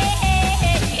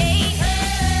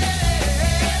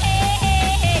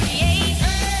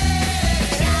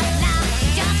 shout now,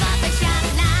 jump up and shout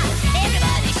now.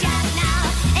 Everybody shout now,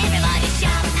 everybody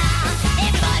shout now.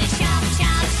 Everybody shout,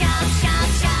 shout, shout, shout,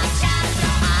 shout, shout.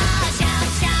 Ah, shout,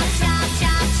 shout, shout,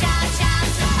 shout, shout, shout.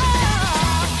 Oh,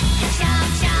 shout,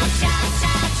 shout, shout,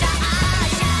 shout, shout. Ah,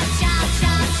 shout, shout,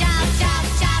 shout, shout,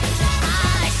 shout, shout. Ah,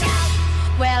 shout.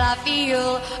 Well, I feel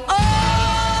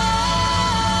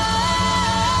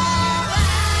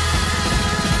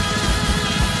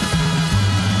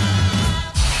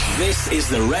This is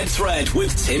the Red Thread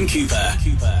with Tim Cooper,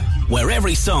 where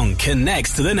every song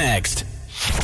connects to the next.